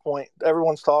horse at this point.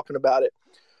 Everyone's talking about it.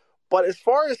 But as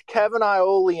far as Kevin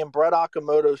Iole and Brett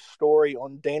Okamoto's story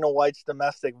on Dana White's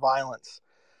domestic violence,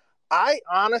 I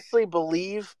honestly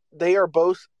believe they are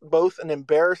both an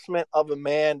embarrassment of a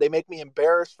man. They make me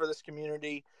embarrassed for this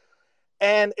community.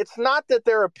 And it's not that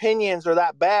their opinions are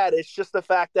that bad. It's just the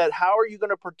fact that how are you going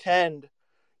to pretend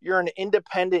you're an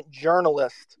independent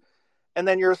journalist and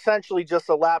then you're essentially just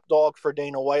a lapdog for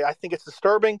Dana White? I think it's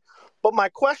disturbing. But my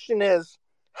question is,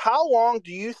 how long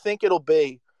do you think it'll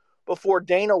be before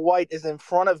Dana White is in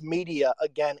front of media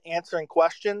again answering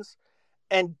questions?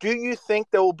 And do you think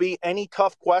there will be any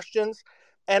tough questions?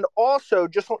 And also,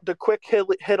 just the quick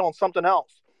hit on something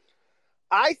else.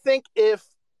 I think if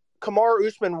Kamaru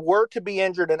Usman were to be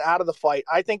injured and out of the fight,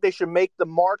 I think they should make the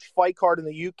March fight card in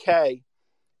the UK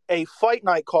a fight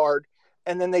night card,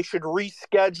 and then they should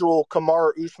reschedule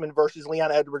Kamaru Usman versus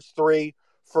Leon Edwards 3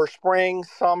 for spring,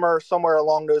 summer, somewhere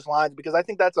along those lines, because I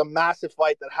think that's a massive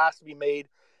fight that has to be made.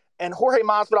 And Jorge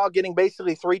Masvidal getting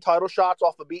basically 3 title shots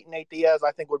off of beating Nate Diaz,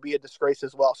 I think would be a disgrace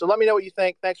as well. So let me know what you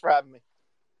think. Thanks for having me.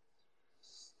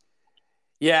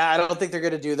 Yeah, I don't think they're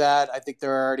going to do that. I think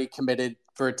they're already committed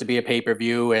for it to be a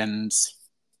pay-per-view, and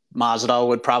Masvidal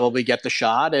would probably get the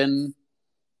shot, and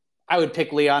I would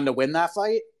pick Leon to win that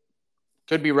fight.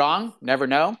 Could be wrong. Never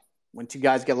know when two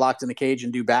guys get locked in the cage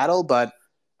and do battle, but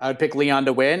I would pick Leon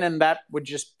to win, and that would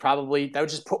just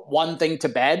put one thing to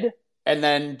bed, and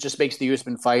then just makes the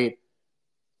Usman fight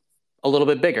a little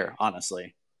bit bigger,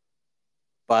 honestly.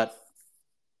 But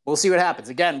we'll see what happens.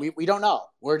 Again, we don't know.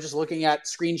 We're just looking at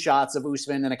screenshots of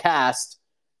Usman in a cast,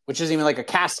 which isn't even like a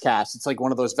cast. It's like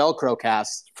one of those Velcro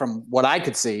casts from what I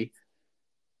could see.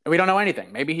 And we don't know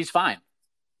anything. Maybe he's fine.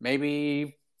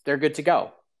 Maybe they're good to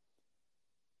go.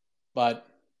 But,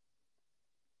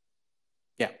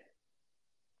 yeah.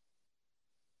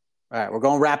 All right, we're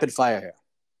going rapid fire here.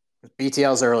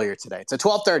 BTL's earlier today. It's at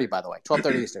 12:30, by the way.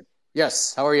 12:30 Eastern.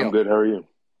 Yes, how are you? I'm good. How are you?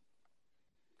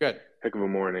 Good. Heck of a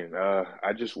morning.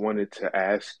 I just wanted to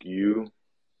ask you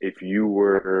if you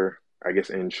were, I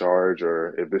guess, in charge,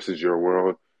 or if this is your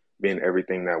world, being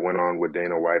everything that went on with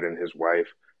Dana White and his wife,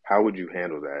 how would you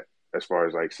handle that as far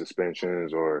as like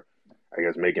suspensions or I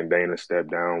guess making Dana step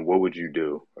down? What would you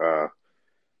do?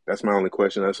 That's my only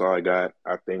question. That's all I got.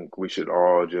 I think we should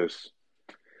all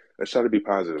let's try to be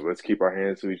positive. Let's keep our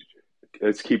hands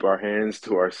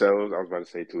to ourselves. I was about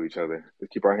to say to each other.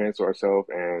 Let's keep our hands to ourselves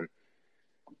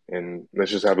and let's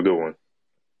just have a good one.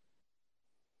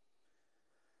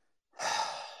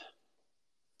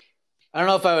 I don't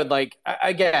know if I would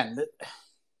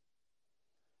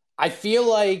I feel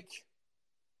like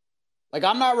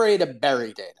I'm not ready to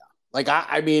bury Dana.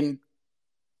 I mean,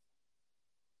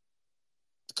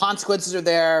 the consequences are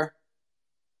there.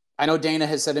 I know Dana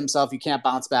has said himself, you can't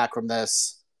bounce back from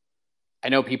this. I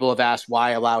know people have asked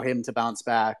why allow him to bounce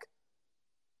back.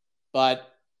 But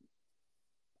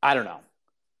I don't know.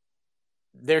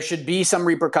 There should be some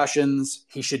repercussions.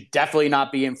 He should definitely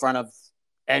not be in front of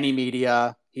any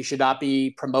media. He should not be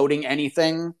promoting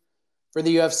anything for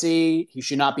the UFC. He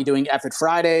should not be doing F-It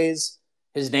Fridays.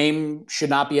 His name should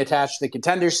not be attached to the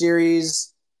Contender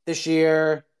Series this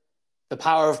year. The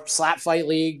Power of Slap Fight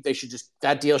League,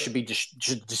 that deal should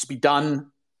just be done.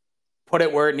 Put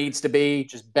it where it needs to be.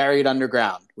 Just bury it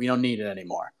underground. We don't need it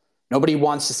anymore. Nobody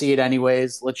wants to see it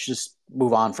anyways. Let's just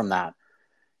move on from that.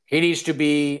 His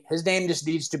name just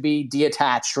needs to be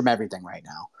detached from everything right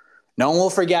now. No one will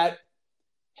forget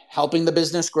helping the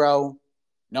business grow.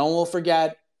 No one will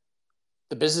forget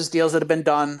the business deals that have been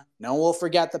done. No one will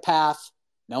forget the path.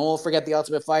 No one will forget the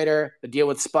Ultimate Fighter, the deal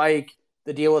with Spike,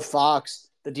 the deal with Fox,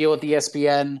 the deal with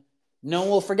ESPN. No one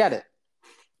will forget it.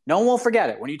 No one will forget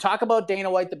it. When you talk about Dana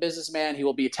White, the businessman, he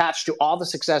will be attached to all the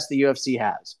success the UFC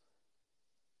has.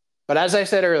 But as I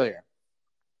said earlier,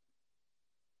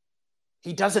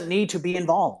 he doesn't need to be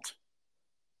involved.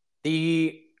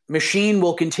 The machine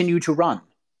will continue to run,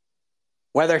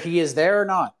 whether he is there or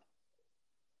not.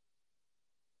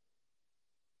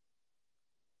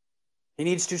 He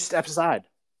needs to step aside.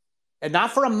 And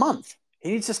not for a month.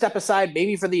 He needs to step aside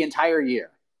maybe for the entire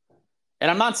year. And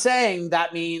I'm not saying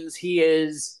that means he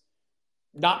is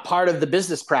not part of the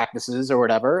business practices or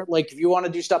whatever. Like, if you want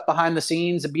to do stuff behind the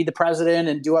scenes and be the president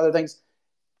and do other things,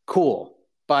 cool.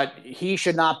 But he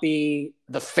should not be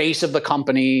the face of the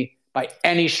company by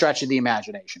any stretch of the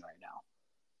imagination right now.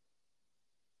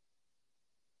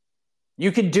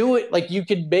 You could do it, like you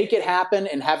could make it happen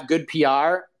and have good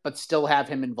PR, but still have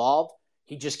him involved.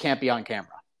 He just can't be on camera.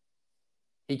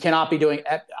 He cannot be doing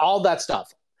all that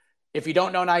stuff. If you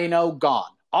don't know now, you know,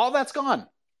 gone. All that's gone.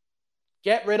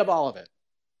 Get rid of all of it.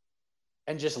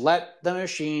 And just let the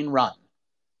machine run.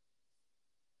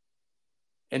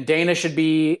 And Dana should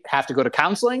have to go to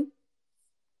counseling.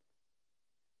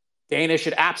 Dana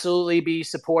should absolutely be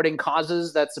supporting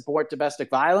causes that support domestic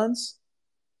violence,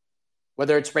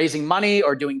 whether it's raising money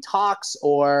or doing talks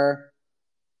or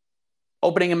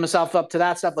opening himself up to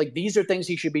that stuff. Like, these are things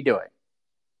he should be doing.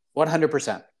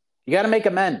 100%. You got to make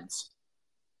amends.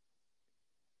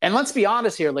 And let's be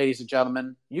honest here, ladies and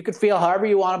gentlemen. You could feel however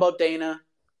you want about Dana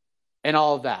and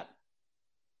all of that.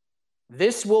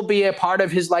 This will be a part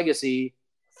of his legacy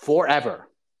forever.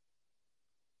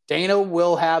 Dana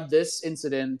will have this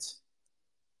incident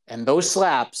and those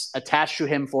slaps attached to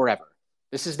him forever.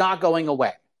 This is not going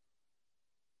away.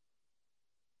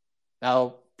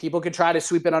 Now, people can try to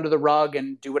sweep it under the rug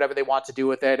and do whatever they want to do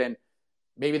with it, and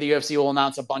maybe the UFC will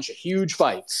announce a bunch of huge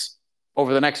fights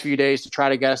over the next few days to try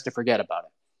to get us to forget about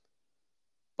it.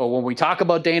 But when we talk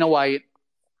about Dana White,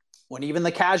 when even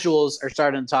the casuals are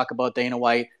starting to talk about Dana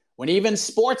White, when even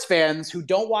sports fans who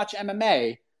don't watch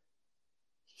MMA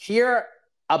hear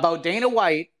about Dana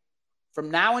White, from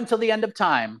now until the end of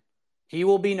time, he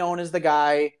will be known as the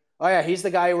guy, oh yeah, he's the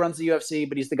guy who runs the UFC,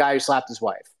 but he's the guy who slapped his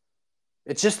wife.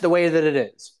 It's just the way that it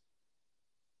is.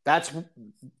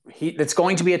 It's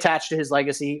going to be attached to his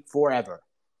legacy forever.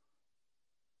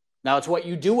 Now, it's what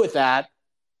you do with that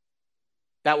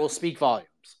will speak volumes.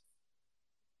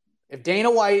 If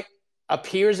Dana White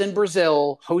appears in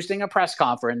Brazil hosting a press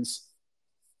conference,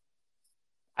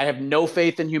 I have no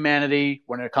faith in humanity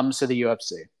when it comes to the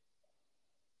UFC.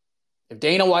 If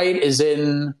Dana White is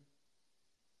in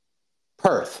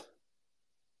Perth,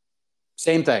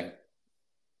 same thing.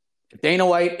 If Dana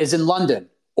White is in London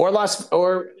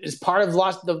or is part of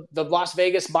the Las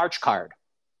Vegas March card,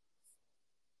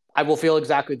 I will feel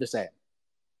exactly the same.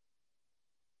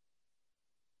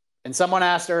 And someone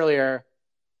asked earlier,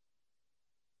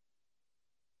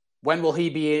 when will he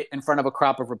be in front of a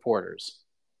crop of reporters?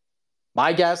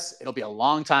 My guess, it'll be a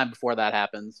long time before that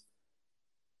happens.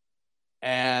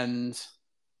 And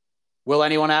will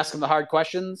anyone ask him the hard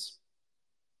questions?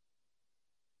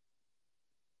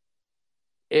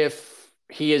 If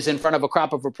he is in front of a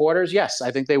crop of reporters, yes,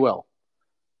 I think they will.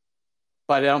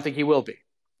 But I don't think he will be.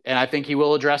 And I think he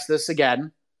will address this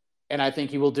again. And I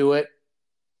think he will do it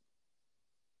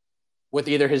with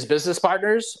either his business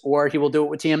partners or he will do it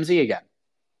with TMZ again.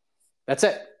 That's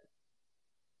it.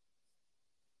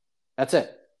 That's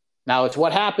it. Now, it's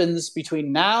what happens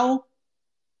between now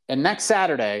and next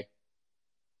Saturday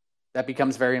that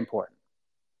becomes very important.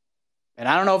 And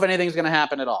I don't know if anything's going to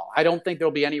happen at all. I don't think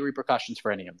there'll be any repercussions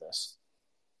for any of this.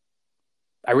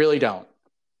 I really don't.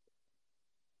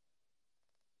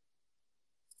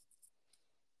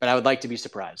 But I would like to be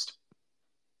surprised.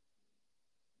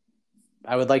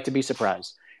 I would like to be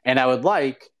surprised. And I would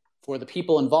like for the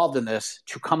people involved in this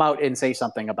to come out and say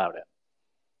something about it.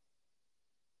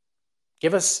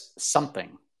 Give us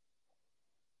something.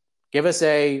 Give us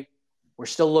we're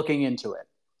still looking into it.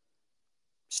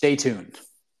 Stay tuned.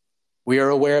 We are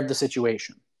aware of the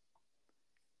situation.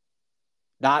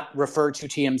 Not refer to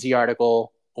TMZ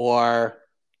article or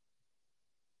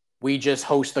we just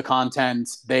host the content,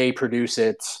 they produce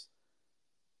it,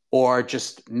 or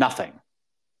just nothing.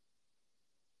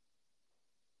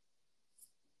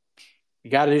 You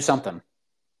got to do something.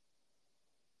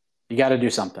 You got to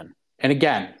do something. And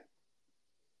again,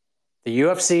 the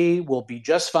UFC will be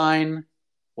just fine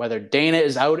whether Dana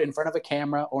is out in front of a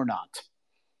camera or not.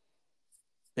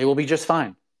 They will be just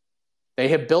fine. They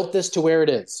have built this to where it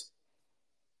is.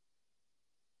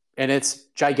 And it's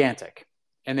gigantic.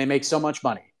 and they make so much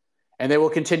money, and they will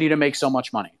continue to make so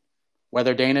much money,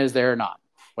 whether Dana is there or not,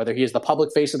 whether he is the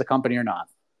public face of the company or not.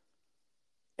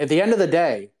 At the end of the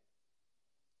day,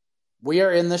 we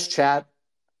are in this chat.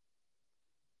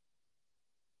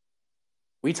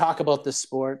 We talk about this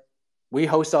sport. We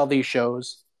host all these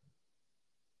shows,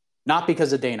 not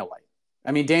because of Dana White.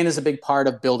 I mean, Dana's a big part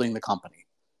of building the company.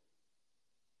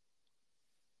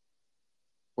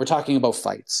 We're talking about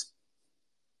fights.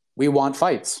 We want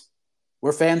fights.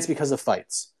 We're fans because of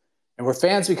fights. And we're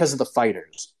fans because of the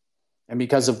fighters and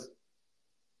because of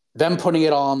them putting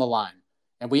it all on the line.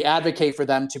 And we advocate for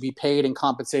them to be paid and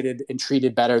compensated and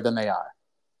treated better than they are.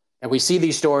 And we see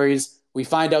these stories. We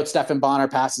find out Stephan Bonnar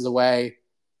passes away.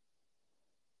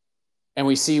 And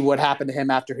we see what happened to him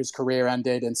after his career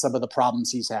ended and some of the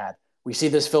problems he's had. We see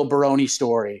this Phil Baroni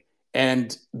story.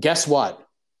 And guess what?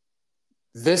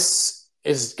 This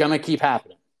is going to keep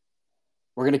happening.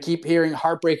 We're going to keep hearing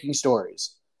heartbreaking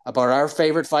stories about our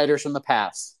favorite fighters from the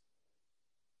past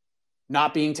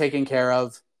not being taken care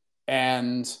of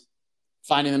and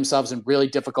finding themselves in really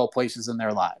difficult places in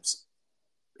their lives.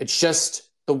 It's just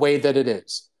the way that it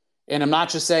is. And I'm not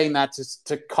just saying that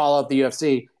to call out the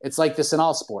UFC. It's like this in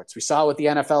all sports. We saw it with the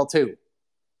NFL too.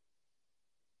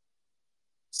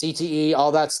 CTE,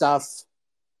 all that stuff,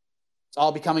 it's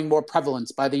all becoming more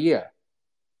prevalent by the year.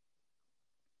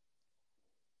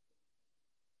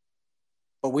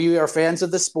 But we are fans of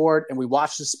the sport, and we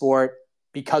watch the sport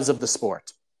because of the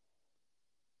sport,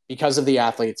 because of the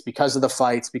athletes, because of the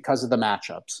fights, because of the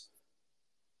matchups.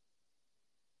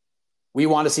 We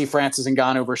want to see Francis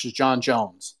Ngannou versus John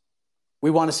Jones.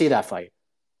 We want to see that fight.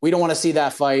 We don't want to see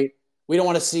that fight.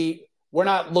 We're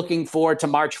not looking forward to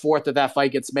March 4th that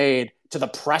fight gets made, to the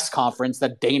press conference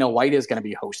that Dana White is going to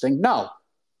be hosting. No.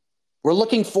 We're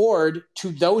looking forward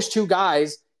to those two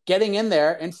guys getting in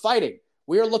there and fighting.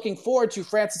 We are looking forward to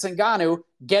Francis Ngannou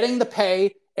getting the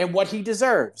pay and what he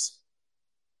deserves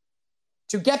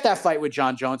to get that fight with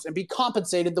John Jones and be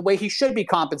compensated the way he should be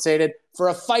compensated for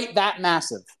a fight that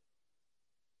massive.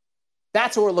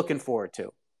 That's what we're looking forward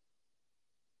to.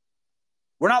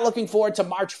 We're not looking forward to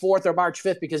March 4th or March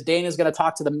 5th because Dana's going to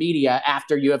talk to the media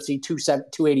after UFC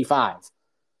 285.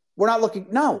 We're not looking,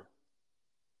 no.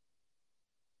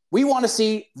 We want to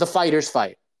see the fighters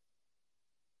fight.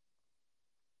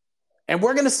 And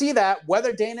we're going to see that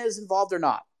whether Dana is involved or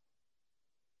not.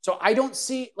 So I don't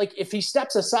see, if he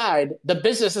steps aside, the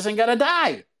business isn't going to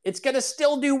die. It's going to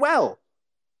still do well.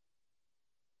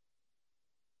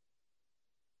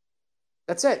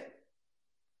 That's it.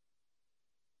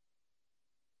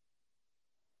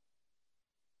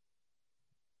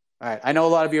 All right. I know a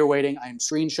lot of you are waiting. I am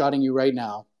screenshotting you right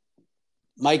now.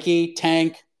 Mikey,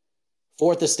 Tank,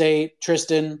 Fourth Estate,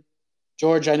 Tristan,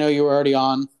 George, I know you were already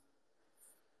on.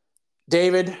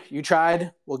 David, you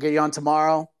tried. We'll get you on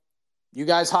tomorrow. You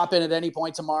guys hop in at any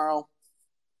point tomorrow.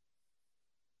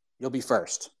 You'll be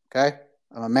first, okay?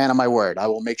 I'm a man of my word. I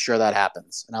will make sure that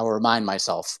happens, and I will remind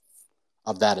myself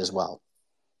of that as well.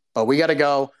 But we got to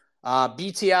go.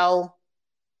 BTL,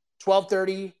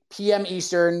 12:30 p.m.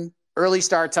 Eastern, early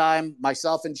start time.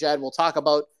 Myself and Jed will talk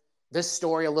about this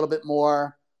story a little bit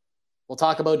more. We'll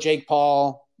talk about Jake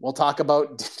Paul. We'll talk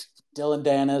about Dylan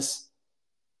Dennis.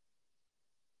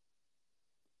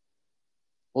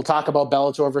 We'll talk about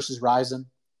Bellator versus Ryzen.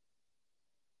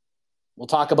 We'll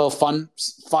talk about fun,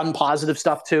 positive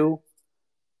stuff too.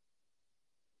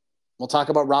 We'll talk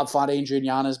about Rob Font, Adrian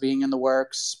Yanez being in the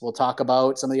works. We'll talk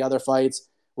about some of the other fights.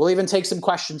 We'll even take some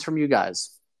questions from you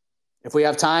guys. If we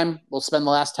have time, we'll spend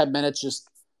the last 10 minutes just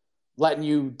letting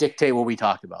you dictate what we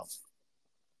talked about.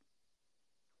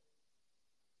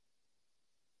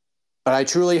 But I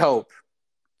truly hope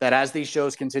that as these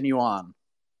shows continue on,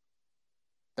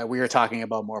 that we are talking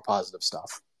about more positive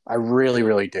stuff. I really,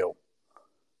 really do.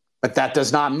 But that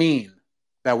does not mean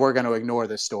that we're going to ignore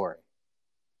this story.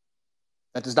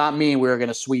 That does not mean we're going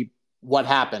to sweep what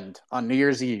happened on New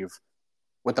Year's Eve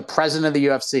with the president of the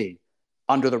UFC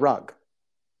under the rug.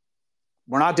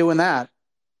 We're not doing that.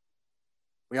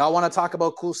 We all want to talk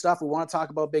about cool stuff. We want to talk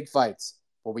about big fights.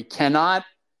 But we cannot,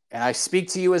 and I speak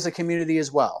to you as a community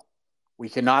as well, we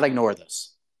cannot ignore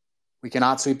this. We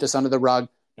cannot sweep this under the rug.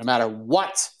 No matter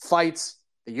what fights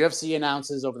the UFC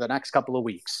announces over the next couple of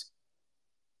weeks,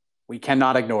 we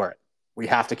cannot ignore it. We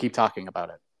have to keep talking about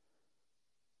it.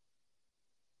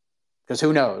 Because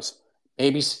who knows?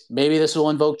 Maybe this will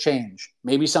invoke change.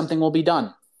 Maybe something will be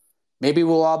done. Maybe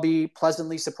we'll all be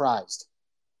pleasantly surprised.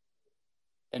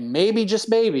 And maybe, just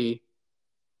maybe,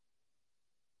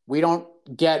 we don't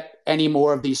get any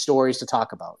more of these stories to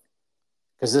talk about.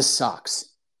 Because this sucks.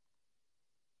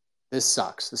 This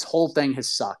sucks. This whole thing has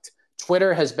sucked.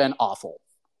 Twitter has been awful.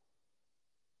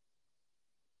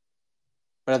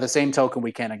 But at the same token,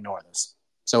 we can't ignore this.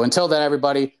 So until then,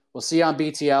 everybody, we'll see you on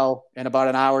BTL in about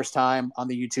an hour's time on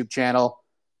the YouTube channel.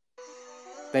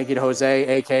 Thank you to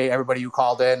Jose, AK, everybody who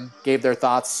called in, gave their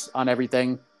thoughts on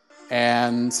everything.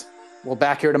 And we'll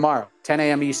back here tomorrow, 10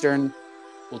 a.m. Eastern.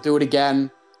 We'll do it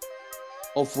again,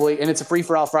 hopefully. And it's a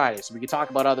free-for-all Friday, so we can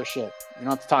talk about other shit. We don't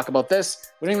have to talk about this.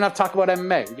 We don't even have to talk about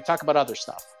MMA. We can talk about other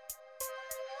stuff.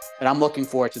 And I'm looking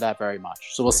forward to that very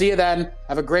much. So we'll see you then.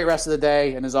 Have a great rest of the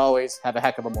day. And as always, have a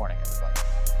heck of a morning, everybody.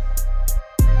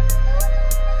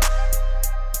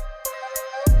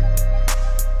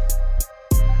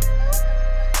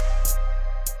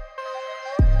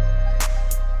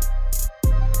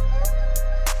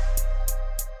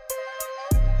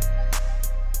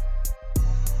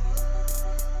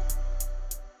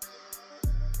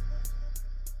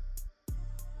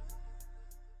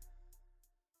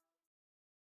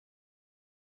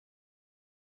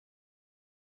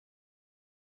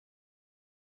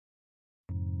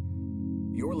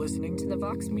 You're listening to the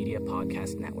Vox Media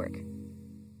Podcast Network.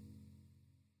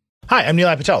 Hi, I'm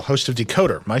Neil Patel, host of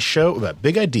Decoder, my show about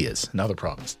big ideas and other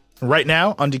problems. Right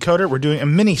now on Decoder, we're doing a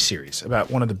mini-series about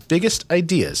one of the biggest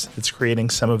ideas that's creating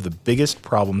some of the biggest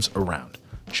problems around,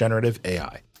 generative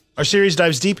AI. Our series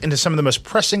dives deep into some of the most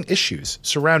pressing issues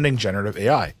surrounding generative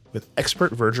AI, with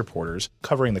expert Verge reporters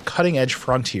covering the cutting-edge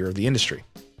frontier of the industry.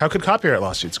 How could copyright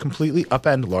lawsuits completely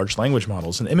upend large language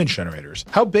models and image generators?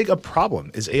 How big a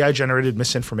problem is AI-generated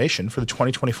misinformation for the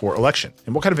 2024 election?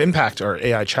 And what kind of impact are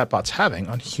AI chatbots having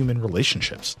on human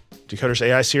relationships? Decoder's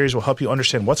AI series will help you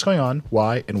understand what's going on,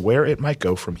 why, and where it might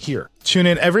go from here. Tune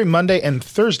in every Monday and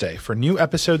Thursday for new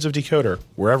episodes of Decoder,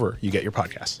 wherever you get your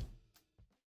podcasts.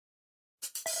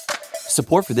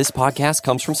 Support for this podcast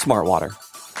comes from Smartwater.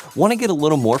 Want to get a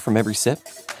little more from every sip?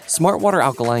 Smartwater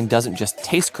Alkaline doesn't just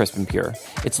taste crisp and pure,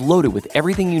 it's loaded with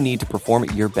everything you need to perform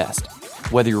at your best,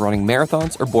 whether you're running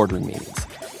marathons or boardroom meetings.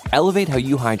 Elevate how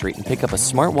you hydrate and pick up a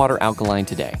Smartwater Alkaline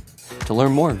today. To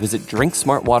learn more, visit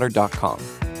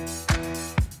drinksmartwater.com.